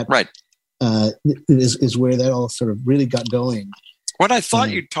like that. Right. Is where that all sort of really got going. What I thought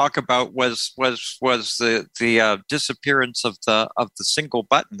you'd talk about was the disappearance of the single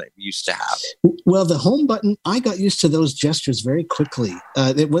button that we used to have. Well, the home button, I got used to those gestures very quickly.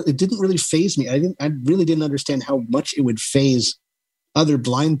 It didn't really faze me. I really didn't understand how much it would faze other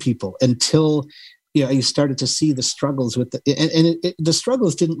blind people until you started to see the struggles with the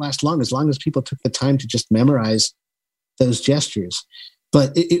struggles didn't last long as people took the time to just memorize those gestures.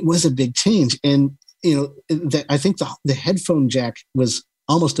 But it was a big change, and I think the headphone jack was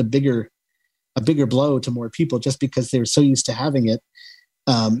almost a bigger blow to more people just because they were so used to having it.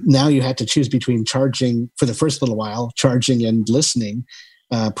 Now you had to choose between charging for the first little while, charging and listening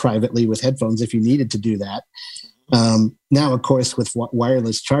privately with headphones if you needed to do that. Now, of course, with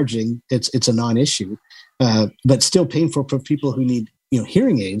wireless charging, it's a non-issue, but still painful for people who need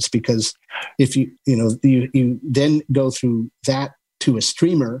hearing aids, because if you then go through that to a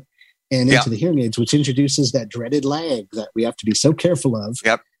streamer and into the hearing aids, which introduces that dreaded lag that we have to be so careful of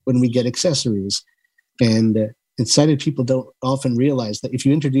when we get accessories. And sighted people don't often realize that if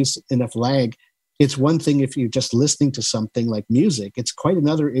you introduce enough lag, it's one thing if you're just listening to something like music. It's quite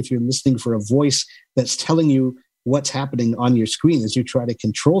another if you're listening for a voice that's telling you what's happening on your screen as you try to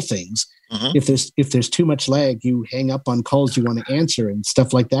control things. Mm-hmm. If there's too much lag, you hang up on calls you want to answer, and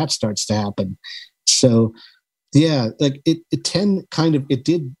stuff like that starts to happen. So, yeah, like it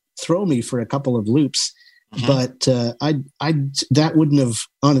did throw me for a couple of loops, but that wouldn't have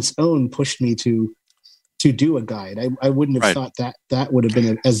on its own pushed me to do a guide. I wouldn't have thought that would have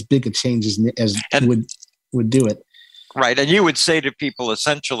been as big a change as would do it. Right, and you would say to people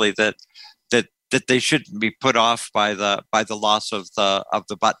essentially that they shouldn't be put off by the loss of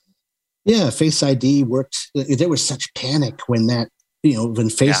the button. Yeah, Face ID worked. There was such panic when when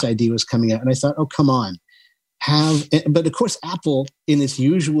Face ID was coming out, and I thought, oh, come on. But of course, Apple, in its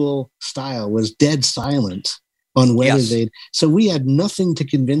usual style, was dead silent on whether so we had nothing to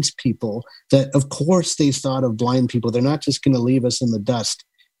convince people that, of course, they thought of blind people. They're not just going to leave us in the dust.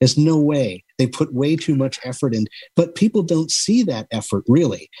 There's no way. They put way too much effort in, but people don't see that effort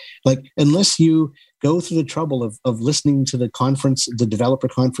really. Like, unless you go through the trouble of listening to the developer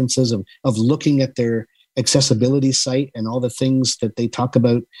conferences, of looking at their accessibility site and all the things that they talk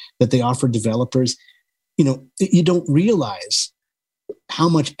about that they offer developers, you don't realize how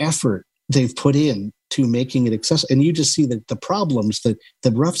much effort they've put in to making it accessible. And you just see the problems, the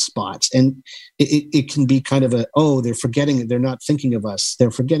rough spots. And it can be kind of they're forgetting, they're not thinking of us,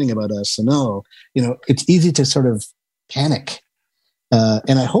 they're forgetting about us. And it's easy to sort of panic.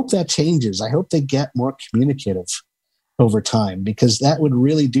 And I hope that changes. I hope they get more communicative over time, because that would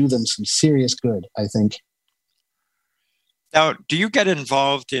really do them some serious good, I think. Now, do you get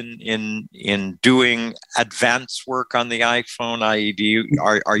involved in doing advanced work on the iPhone? I.e.,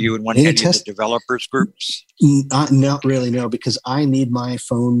 are you in any of the developers groups? Not really, no, because I need my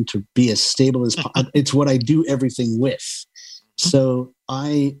phone to be as stable as possible. It's what I do everything with. So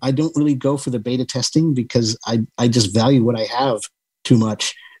I don't really go for the beta testing, because I just value what I have too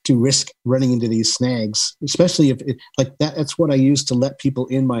much to risk running into these snags, especially if like that. That's what I use to let people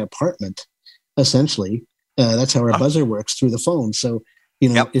in my apartment. Essentially, that's how our buzzer works through the phone. So,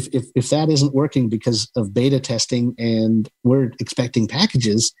 if that isn't working because of beta testing and we're expecting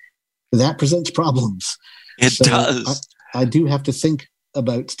packages, that presents problems. It does. I do have to think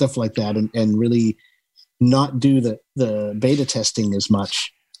about stuff like that and really not do the beta testing as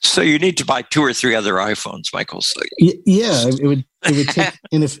much. So you need to buy 2 or 3 other iPhones, Michael. So yeah, it would take,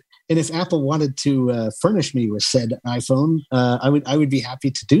 and if Apple wanted to furnish me with said iPhone, I would be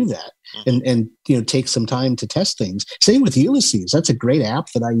happy to do that and take some time to test things. Same with Ulysses. That's a great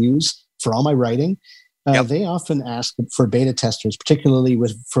app that I use for all my writing. They often ask for beta testers, particularly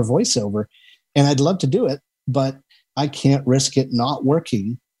for VoiceOver, and I'd love to do it, but I can't risk it not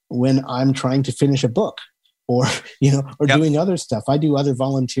working when I'm trying to finish a book or doing other stuff. I do other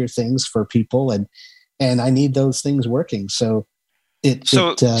volunteer things for people, and I need those things working. So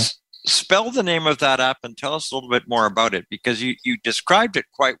spell the name of that app and tell us a little bit more about it, because you described it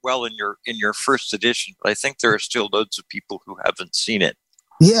quite well in your first edition, but I think there are still loads of people who haven't seen it.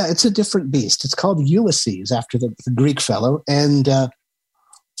 Yeah, it's a different beast. It's called Ulysses after the Greek fellow, and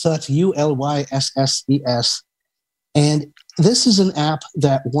so that's Ulysses. And this is an app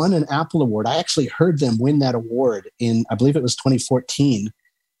that won an Apple Award. I actually heard them win that award in, I believe it was 2014,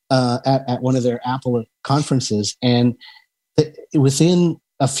 at one of their Apple conferences. And within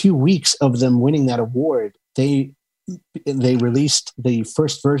a few weeks of them winning that award, they released the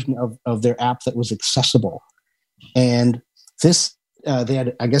first version of their app that was accessible. And this, they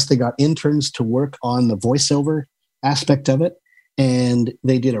got interns to work on the voiceover aspect of it, and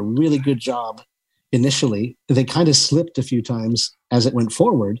they did a really good job. Initially, they kind of slipped a few times as it went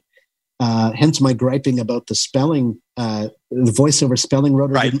forward. Hence my griping about the spelling. The voiceover spelling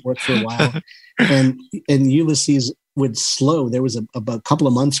rotor didn't work for a while, and Ulysses would slow. There was a couple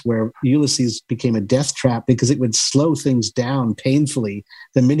of months where Ulysses became a death trap because it would slow things down painfully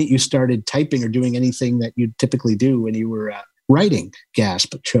the minute you started typing or doing anything that you'd typically do when you were writing.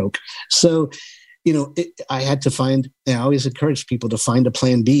 Gasp, choke. So, I had to find. I always encourage people to find a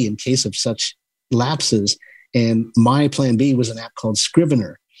plan B in case of such lapses, and my plan B was an app called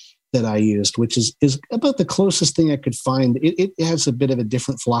Scrivener that I used, which is about the closest thing I could find. It has a bit of a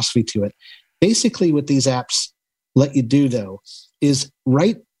different philosophy to it. Basically, what these apps let you do, though, is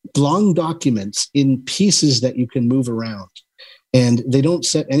write long documents in pieces that you can move around, and they don't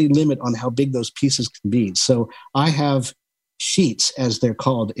set any limit on how big those pieces can be. So I have sheets, as they're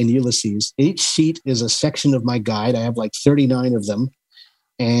called in Ulysses. Each sheet is a section of my guide. I have like 39 of them.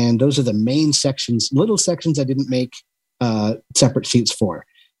 And those are the main sections. Little sections I didn't make separate sheets for.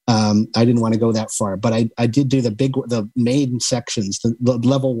 I didn't want to go that far, but I did do the main sections. The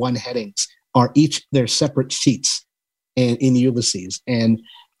level 1 headings are each their separate sheets, and in Ulysses. And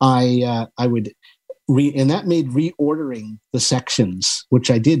I would and that made reordering the sections,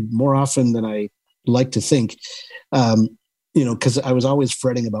 which I did more often than I like to think. Because I was always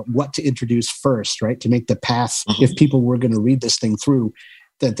fretting about what to introduce first, right, to make the path. If people were going to read this thing through,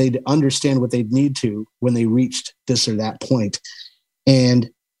 that they'd understand what they'd need to when they reached this or that point. And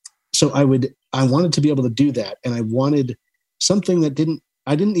so I wanted to be able to do that. And I wanted something that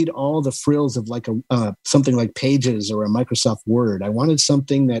I didn't need all the frills of like something like Pages or a Microsoft Word. I wanted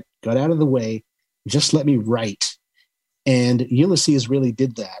something that got out of the way, just let me write. And Ulysses really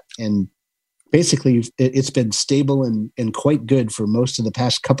did that. And basically it's been stable and quite good for most of the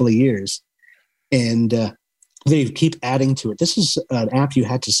past couple of years. And, they keep adding to it. This is an app you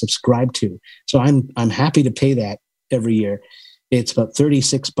had to subscribe to, so I'm happy to pay that every year. It's about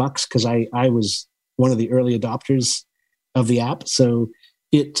 $36 because I was one of the early adopters of the app, so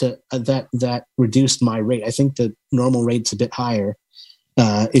it that reduced my rate. I think the normal rate's a bit higher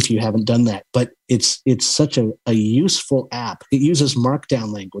if you haven't done that, but it's such a useful app. It uses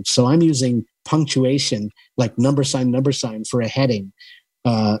Markdown language, so I'm using punctuation like number sign for a heading.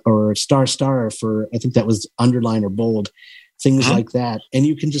 Or star for, I think that was underline or bold, things like that. And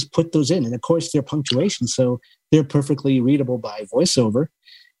you can just put those in. And of course, they're punctuation, so they're perfectly readable by VoiceOver.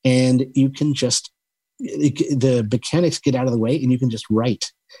 And you can the mechanics get out of the way and you can just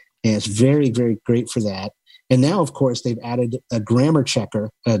write. And it's very, very great for that. And now, of course, they've added a grammar checker,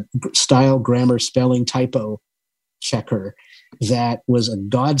 a style, grammar, spelling, typo checker that was a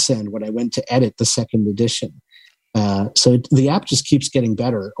godsend when I went to edit the second edition. So the app just keeps getting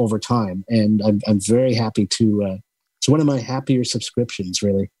better over time, and I'm very happy to. It's one of my happier subscriptions,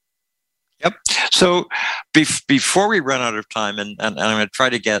 really. Yep. So before we run out of time, and I'm going to try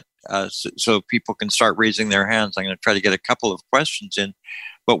to get so people can start raising their hands, I'm going to try to get a couple of questions in.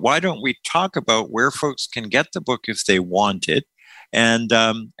 But why don't we talk about where folks can get the book if they want it? and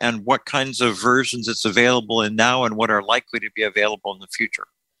what kinds of versions it's available in now, and what are likely to be available in the future?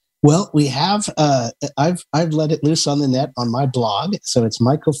 Well, we have. I've let it loose on the net on my blog, so it's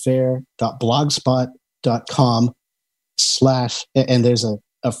michaelfair.blogspot.com/ and there's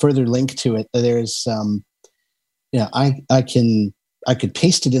a further link to it. There's I could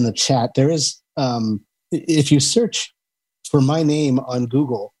paste it in the chat. There is if you search for my name on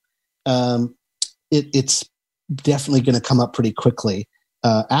Google, it's definitely going to come up pretty quickly.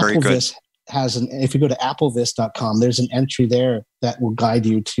 Applevis has if you go to applevis.com, there's an entry there that will guide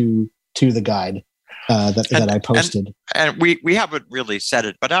you to the guide that I posted. And we haven't really said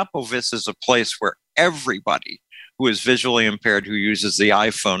it, but Applevis is a place where everybody who is visually impaired who uses the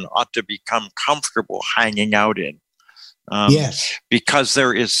iPhone ought to become comfortable hanging out in. Yes. Because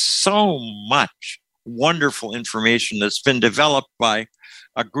there is so much wonderful information that's been developed by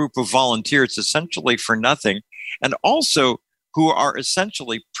a group of volunteers essentially for nothing, and also who are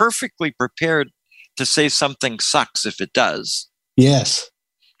essentially perfectly prepared to say something sucks if it does. Yes.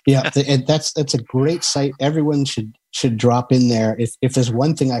 Yeah, and that's a great site. Everyone should drop in there. If there's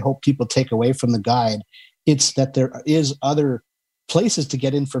one thing I hope people take away from the guide, it's that there is other places to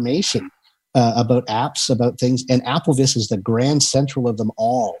get information about apps, about things, and Applevis is the grand central of them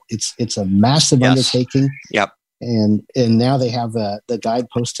all. It's a massive undertaking. Yep. And now they have the guide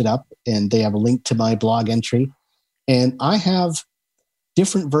posted up, and they have a link to my blog entry. And I have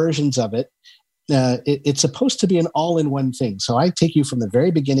different versions of it. It's supposed to be an all-in-one thing. So I take you from the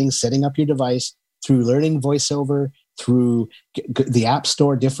very beginning, setting up your device, through learning VoiceOver, through the App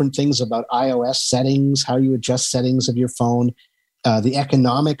Store, different things about iOS settings, how you adjust settings of your phone, the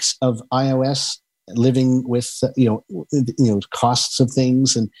economics of iOS, living with costs of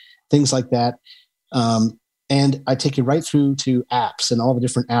things and things like that. And I take you right through to apps and all the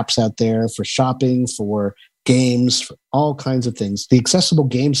different apps out there for shopping, for games, for all kinds of things. The accessible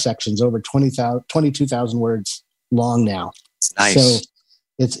game section's over 22,000 words long now. Nice. So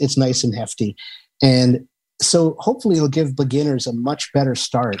it's nice and hefty. And so hopefully it'll give beginners a much better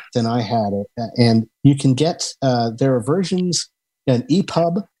start than I had. And you can get, there are versions, an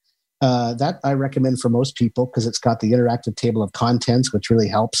EPUB, that I recommend for most people because it's got the interactive table of contents, which really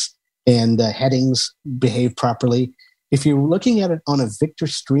helps. And the headings behave properly. If you're looking at it on a Victor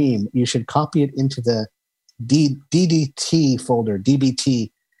Stream, you should copy it into the DDT folder, DBT.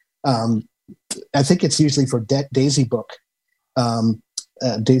 I think it's usually for Daisy Books, but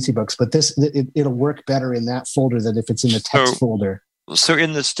it'll work better in that folder than if it's in the text folder. So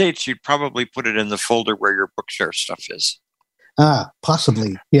in the States, you'd probably put it in the folder where your Bookshare stuff is.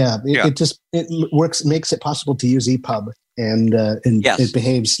 Possibly. Yeah. It works, makes it possible to use EPUB, and it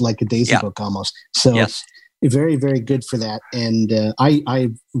behaves like a Daisy book almost. So very, very good for that. And I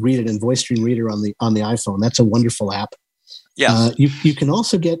read it in VoiceStream Reader on the iPhone. That's a wonderful app. Yeah. You can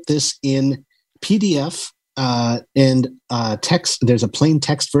also get this in PDF and text. There's a plain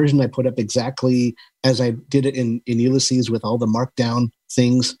text version I put up exactly as I did it in Ulysses with all the markdown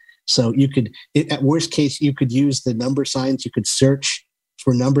things. So you could, at worst case, you could use the number signs. You could search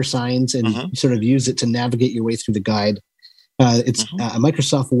for number signs and sort of use it to navigate your way through the guide. It's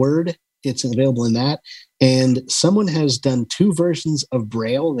Microsoft Word. It's available in that. And someone has done two versions of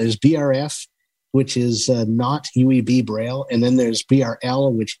Braille. There's BRF, which is not UEB Braille. And then there's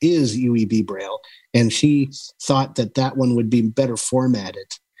BRL, which is UEB Braille. And she thought that one would be better formatted.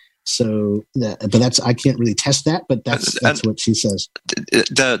 So, I can't really test that, but that's what she says.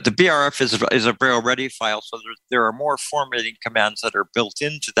 The BRF is a Braille ready file, so there are more formatting commands that are built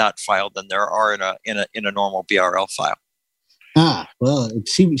into that file than there are in a normal BRL file. Well,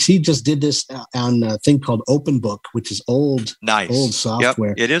 she just did this on a thing called OpenBook, which is old software.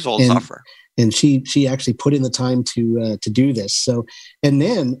 Yep, it is old software. And she actually put in the time to do this. So, and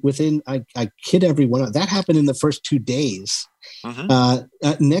then I kid everyone, that happened in the first 2 days.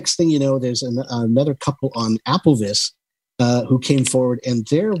 Next thing you know, there's another couple on Applevis who came forward, and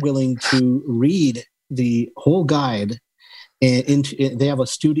they're willing to read the whole guide. And they have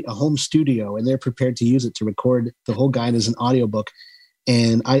a home studio, and they're prepared to use it to record the whole guide as an audiobook.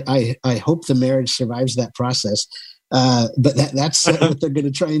 And I hope the marriage survives that process. But that's what they're going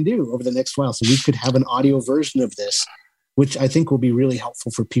to try and do over the next while. So we could have an audio version of this, which I think will be really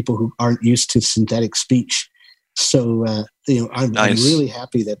helpful for people who aren't used to synthetic speech. So I'm really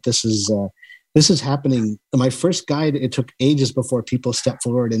happy that this is happening. My first guide, it took ages before people stepped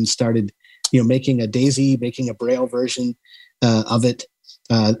forward and started, making a Braille version of it.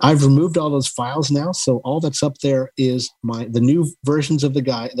 I've removed all those files now, so all that's up there is the new versions of the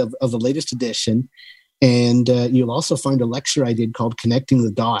guide of the latest edition. And you'll also find a lecture I did called Connecting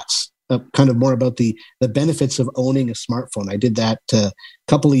the Dots kind of more about the benefits of owning a smartphone. I did that a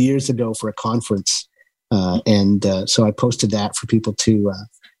couple of years ago for a conference, and so I posted that for people to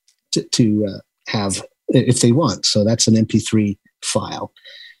have if they want. So that's an MP3 file.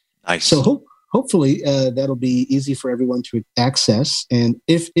 Nice. So hopefully that'll be easy for everyone to access. And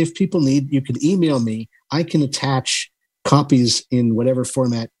if people need, you can email me. I can attach copies in whatever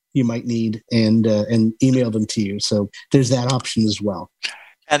format you might need and email them to you. So there's that option as well.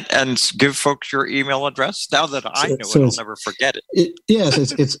 And give folks your email address now that I know it, I'll never forget it.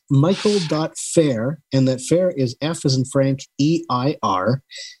 Yes, it's michael.fair, and that fair is F as in Frank, EIR,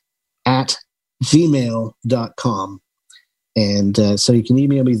 at gmail.com. And so you can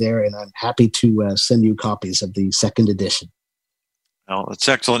email me there, and I'm happy to send you copies of the second edition. Oh, that's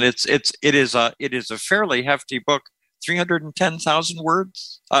excellent. It is a fairly hefty book, 310,000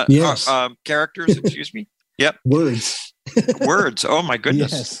 words. Yes. Characters. Excuse me. Yep. Words. Words. Oh my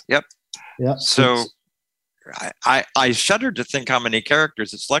goodness. Yes. Yep. Yep. So I shudder to think how many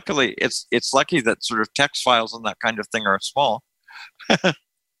characters. It's lucky that sort of text files and that kind of thing are small.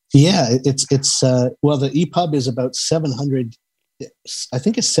 Yeah, it's well, the EPUB is about 700. I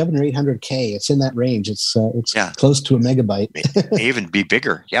think it's 700 or 800K. It's in that range. It's close to a megabyte. May even be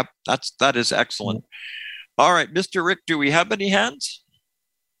bigger. Yep, that is excellent. All right, Mr. Rick, do we have any hands?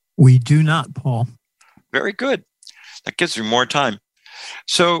 We do not, Paul. Very good. That gives me more time.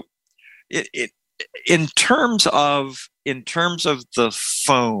 So, in terms of the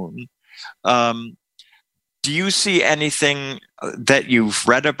phone, do you see anything that you've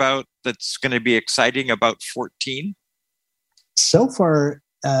read about that's going to be exciting about 14? So far,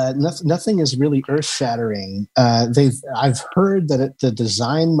 nothing is really earth-shattering. I've heard that the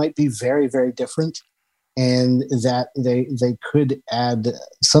design might be very, very different, and that they could add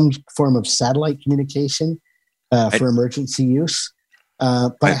some form of satellite communication for emergency use.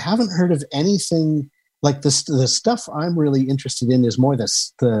 But I haven't heard of anything like this. The stuff I'm really interested in is more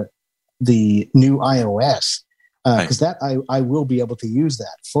the new iOS, because that I will be able to use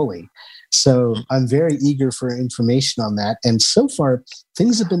that fully. So I'm very eager for information on that. And so far,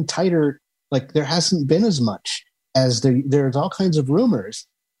 things have been tighter. Like there hasn't been as much as there's all kinds of rumors,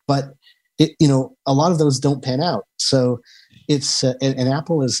 but a lot of those don't pan out. So it's and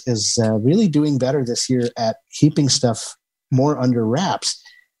Apple is really doing better this year at keeping stuff more under wraps.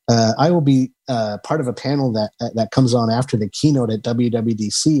 I will be part of a panel that comes on after the keynote at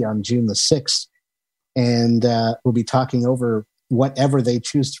WWDC on June the 6th. And we'll be talking over whatever they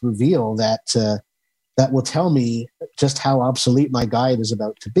choose to reveal that will tell me just how obsolete my guide is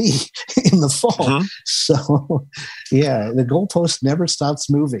about to be in the fall. Mm-hmm. So, yeah, the goalpost never stops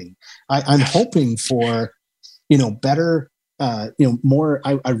moving. I'm hoping for, better, more.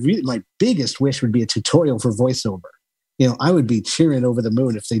 I really, my biggest wish would be a tutorial for VoiceOver. I would be cheering over the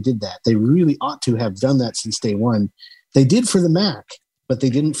moon if they did that. They really ought to have done that since day one. They did for the Mac, but they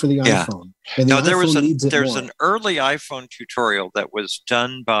didn't for the iPhone. And there's an early iPhone tutorial that was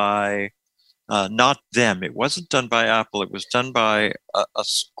done by not them. It wasn't done by Apple. It was done by a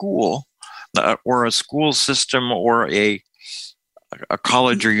school or a school system or a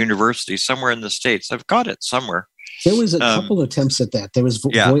college or university somewhere in the States. I've got it somewhere. There was a couple attempts at that. There was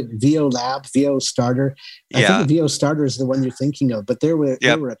VO Lab, VO Starter. I think VO Starter is the one you're thinking of, but there were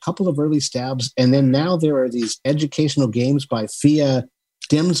a couple of early stabs, and then now there are these educational games by Fia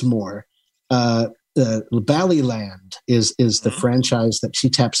Dimsmore. Ballyland is the franchise that she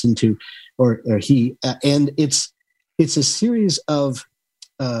taps into, or he, and it's a series of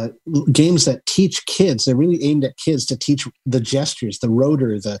games that teach kids. They're really aimed at kids to teach the gestures, the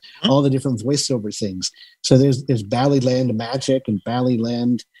rotor, all the different voiceover things. So there's Ballyland Magic and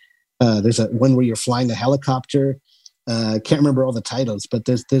Ballyland. There's one where you're flying a helicopter. Can't remember all the titles, but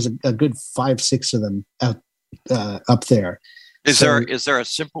there's a good 5-6 of them up there. Is there a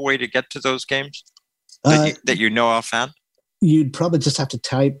simple way to get to those games that you know offhand? You'd probably just have to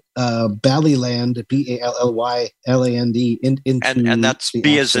type Ballyland, BALLYLAND and that's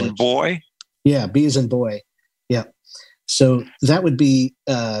B as in boy. Yeah, B as in boy. Yeah. So that would be.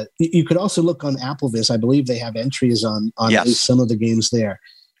 You could also look on AppleVis. I believe they have entries on at least some of the games there.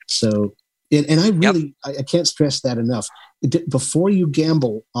 So, and I really I can't stress that enough. Before you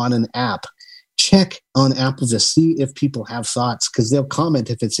gamble on an app, check on AppleVis, see if people have thoughts, because they'll comment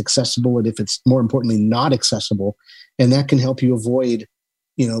if it's accessible and if it's, more importantly, not accessible, and that can help you avoid,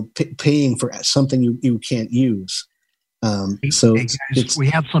 paying for something you can't use. So hey guys, we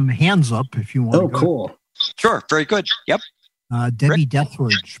have some hands up if you want. Oh, cool! Sure, very good. Yep. Debbie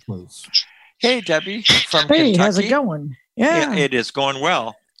Deathridge, please. Hey, Debbie from Kentucky. How's it going? Yeah, it is going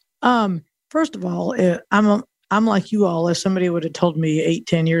well. First of all, I'm I'm like you all. If somebody would have told me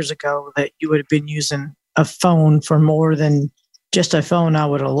 8-10 years ago that you would have been using a phone for more than just a phone, I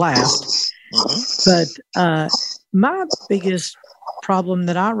would have laughed. But my biggest problem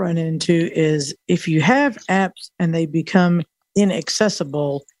that I run into is if you have apps and they become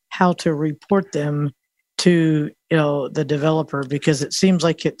inaccessible, how to report them to the developer, because it seems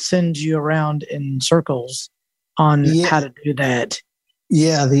like it sends you around in circles on how to do that.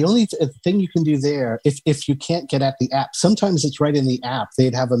 Yeah, the only thing you can do there, if you can't get at the app, sometimes it's right in the app.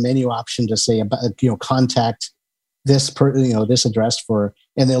 They'd have a menu option to say about contact this this address for,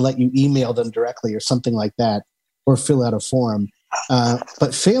 and they'll let you email them directly or something like that, or fill out a form.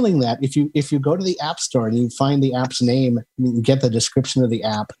 But failing that, if you go to the App Store and you find the app's name, you get the description of the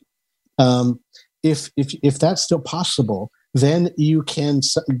app. If that's still possible, then you can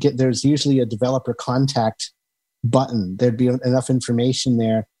get. There's usually a developer contact button. There'd be enough information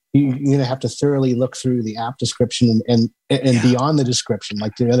there. You're going to have to thoroughly look through the app description and beyond the description,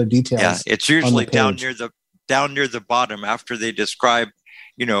 like the other details. Yeah, it's usually down near the bottom after they describe,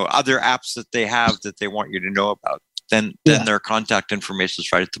 other apps that they have that they want you to know about. Then their contact information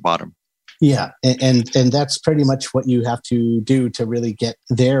is right at the bottom. Yeah, and that's pretty much what you have to do to really get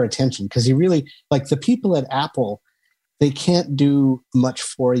their attention, because you really, like the people at Apple, they can't do much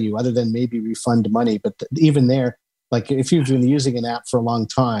for you other than maybe refund money. But even there, like if you've been using an app for a long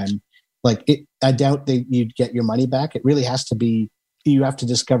time, I doubt you'd get your money back. It really has to be, you have to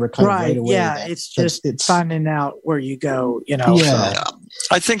discover right away. Yeah, it's just finding out where you go. Yeah. So.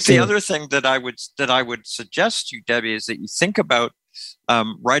 I think the other thing that I would suggest to you, Debbie, is that you think about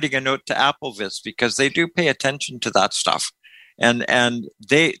writing a note to AppleVis, because they do pay attention to that stuff, and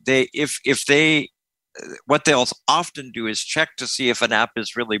they if they what they'll often do is check to see if an app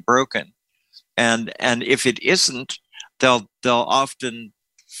is really broken, and if it isn't, they'll often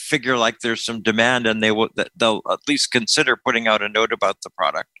figure like there's some demand, and they'll at least consider putting out a note about the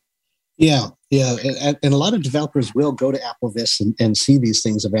product. Yeah. And a lot of developers will go to AppleVis and see these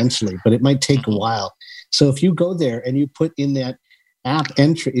things eventually, but it might take a while. So if you go there and you put in that app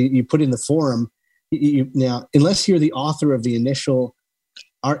entry, you put in the forum, now, unless you're the author of the initial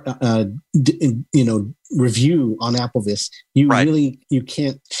review on AppleVis, you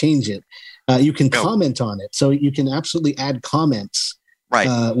can't change it. You can comment on it. So you can absolutely add comments,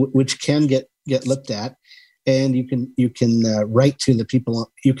 which can get looked at. And you can write to the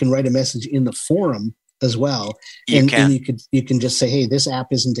people. You can write a message in the forum as well, and you can just say, "Hey, this app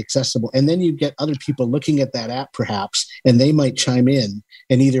isn't accessible," and then you get other people looking at that app, perhaps, and they might chime in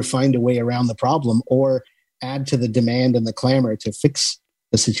and either find a way around the problem or add to the demand and the clamor to fix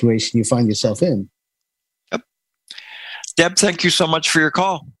the situation you find yourself in. Yep. Deb, thank you so much for your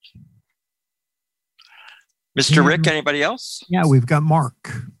call. Mr. Rick, anybody else? Yeah, we've got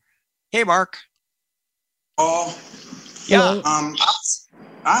Mark. Hey, Mark. Oh, yeah.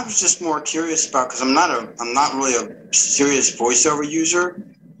 I was just more curious about, because I'm not really a serious voiceover user,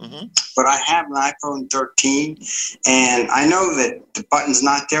 but I have an iPhone 13, and I know that the button's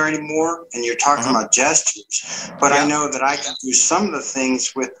not there anymore, and you're talking about gestures, but I know that I can do some of the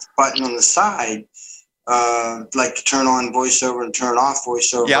things with the button on the side, like to turn on voiceover and turn off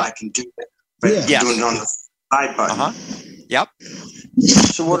voiceover. Yeah. I can do that, but doing it on the side button. Yep.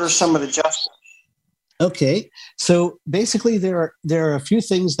 So what are some of the gestures? Okay, so basically there are a few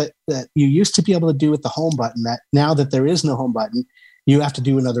things that you used to be able to do with the home button that now that there is no home button, you have to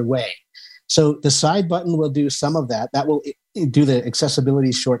do another way. So the side button will do some of that. That will do the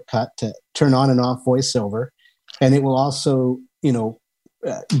accessibility shortcut to turn on and off voiceover, and it will also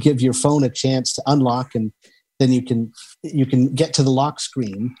give your phone a chance to unlock, and then you can get to the lock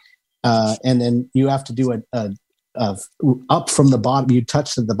screen, and then you have to do a up from the bottom. You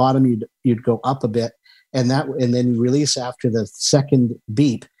touch at the bottom, you'd go up a bit. And then you release after the second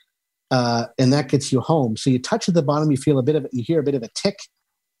beep, and that gets you home. So you touch at the bottom, you hear a bit of a tick,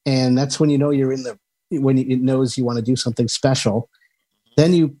 and that's when you know you're when it knows you want to do something special.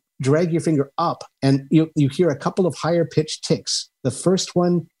 Then you drag your finger up, and you hear a couple of higher pitched ticks. The first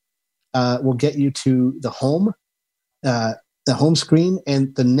one will get you to the home screen,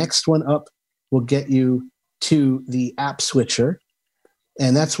 and the next one up will get you to the app switcher.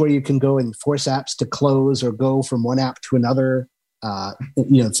 And that's where you can go and force apps to close or go from one app to another,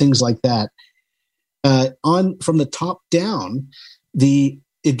 things like that. From the top down, you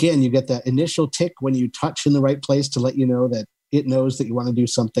get that initial tick when you touch in the right place to let you know that it knows that you want to do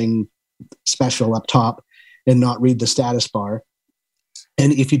something special up top and not read the status bar.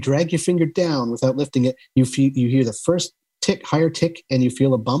 And if you drag your finger down without lifting it, you hear the first tick, higher tick, and you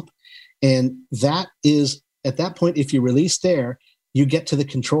feel a bump. And that is, at that point, if you release there, you get to the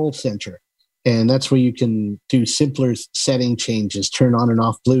control center. And that's where you can do simpler setting changes, turn on and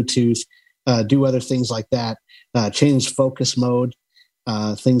off Bluetooth, do other things like that, change focus mode,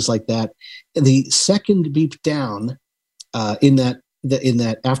 things like that. The second beep down in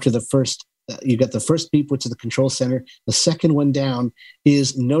that after the first, you got the first beep, which is the control center. The second one down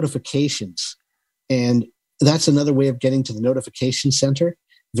is notifications. And that's another way of getting to the notification center.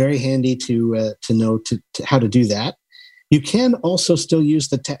 Very handy to know to how to do that. You can also still use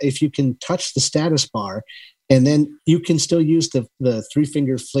if you can touch the status bar, and then you can still use the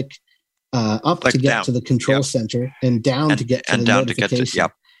 3-finger flick up to get down to the control center, and down to get to the notification.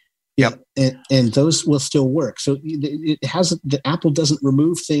 Yep. And those will still work. So the Apple doesn't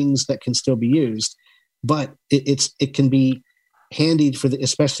remove things that can still be used, but it can be handy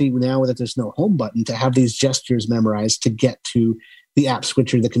especially now that there's no home button, to have these gestures memorized to get to the app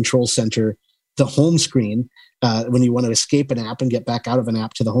switcher, the control center, the home screen. When you want to escape an app and get back out of an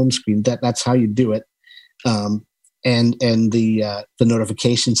app to the home screen, that's how you do it. And the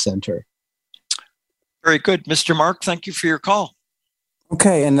notification center. Very good. Mr. Mark, thank you for your call.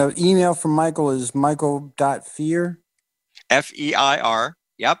 Okay, and the email from Michael is michael.fear? F-E-I-R,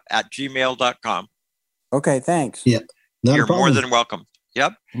 at gmail.com. Okay, thanks. Yep. You're more than welcome.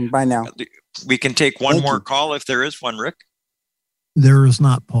 Yep. Bye now. We can take one more call if there is one, Rick. There is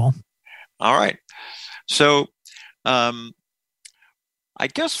not, Paul. All right. So I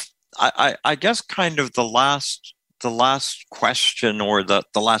guess kind of the last question, or the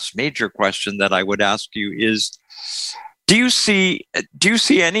last major question that I would ask you is, do you see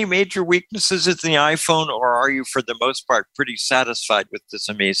any major weaknesses in the iPhone, or are you for the most part pretty satisfied with this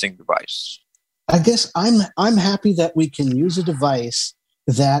amazing device? I guess I'm happy that we can use a device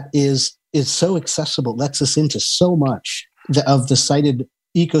that is so accessible, lets us into so much of the sighted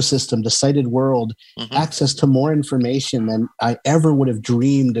ecosystem, the sighted world, access to more information than I ever would have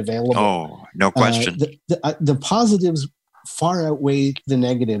dreamed available. Oh, no question. The positives far outweigh the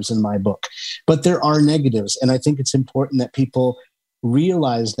negatives in my book, but there are negatives, and I think it's important that people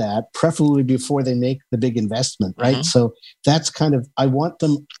realize that, preferably before they make the big investment, right? So that's kind of, I want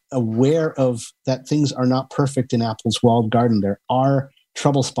them aware of that things are not perfect in Apple's walled garden. There are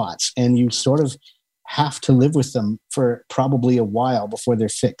trouble spots, and you sort of have to live with them for probably a while before they're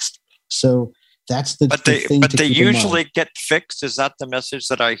fixed. So that's the thing. But they usually get fixed. Is that the message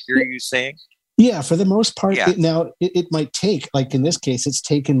that I hear you saying? Yeah, for the most part. Yeah. It might take, like in this case, it's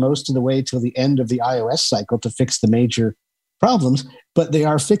taken most of the way till the end of the iOS cycle to fix the major problems, but they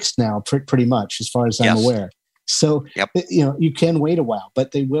are fixed now pretty much, as far as I'm aware. So, you can wait a while,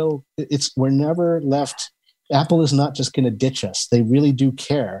 but they will. We're never left. Apple is not just going to ditch us. They really do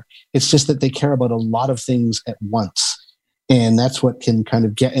care. It's just that they care about a lot of things at once. And that's what can kind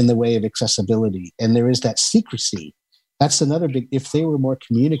of get in the way of accessibility. And there is that secrecy. That's another big, if they were more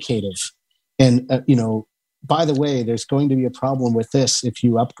communicative. And, by the way, there's going to be a problem with this if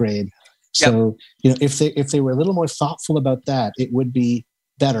you upgrade. So, if they were a little more thoughtful about that, it would be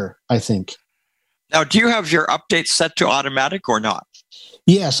better, I think. Now, do you have your updates set to automatic or not?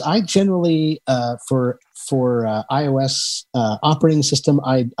 Yes, I generally, for iOS operating system,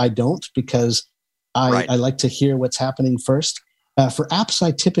 I don't, because I like to hear what's happening first. For apps,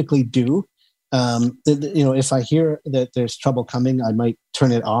 I typically do. If I hear that there's trouble coming, I might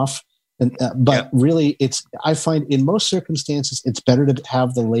turn it off. But really, I find in most circumstances, it's better to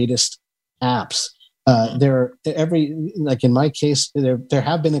have the latest apps. Like in my case, there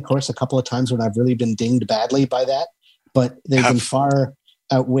have been, of course, a couple of times when I've really been dinged badly by that, but they've been far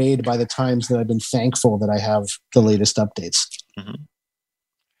outweighed by the times that I've been thankful that I have the latest updates.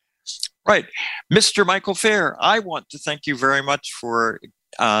 Right. Mr. Michael Fair, I want to thank you very much for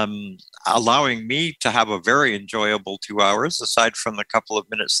allowing me to have a very enjoyable 2 hours, aside from the couple of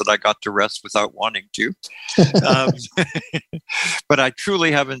minutes that I got to rest without wanting to. But I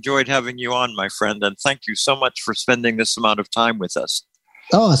truly have enjoyed having you on, my friend, and thank you so much for spending this amount of time with us.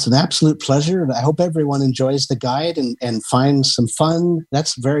 Oh, it's an absolute pleasure. I hope everyone enjoys the guide and finds some fun.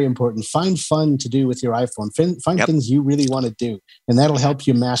 That's very important. Find fun to do with your iPhone. Find things you really want to do, and that'll help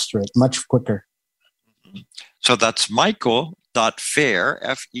you master it much quicker. So that's michael.fair,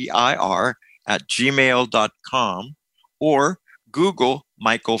 F-E-I-R, at gmail.com, or Google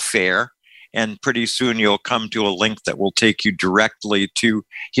Michael Fair, and pretty soon you'll come to a link that will take you directly to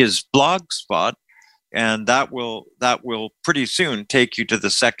his blog spot. And that will pretty soon take you to the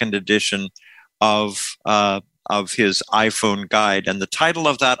second edition of his iPhone guide. And the title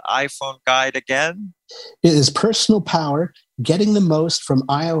of that iPhone guide again? It is Personal Power, Getting the Most from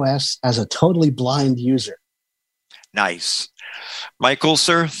iOS as a Totally Blind User. Nice. Michael,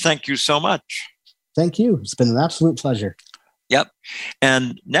 sir, thank you so much. Thank you. It's been an absolute pleasure. Yep.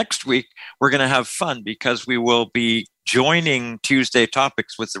 And next week, we're going to have fun because we will be joining Tuesday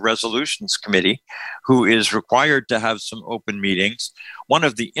Topics with the Resolutions Committee, who is required to have some open meetings. One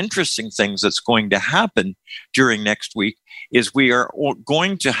of the interesting things that's going to happen during next week is we are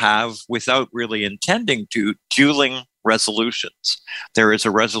going to have, without really intending to, dueling resolutions. There is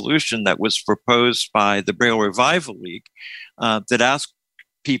a resolution that was proposed by the Braille Revival League that asked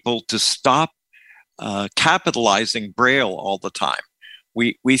people to stop capitalizing Braille all the time.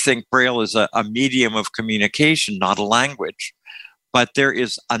 We think Braille is a medium of communication, not a language. But there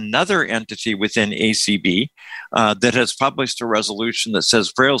is another entity within ACB that has published a resolution that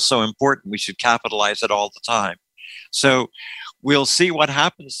says Braille is so important, we should capitalize it all the time. So we'll see what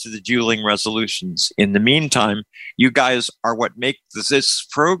happens to the dueling resolutions. In the meantime, you guys are what make this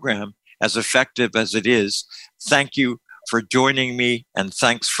program as effective as it is. Thank you for joining me, and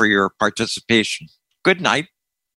thanks for your participation. Good night.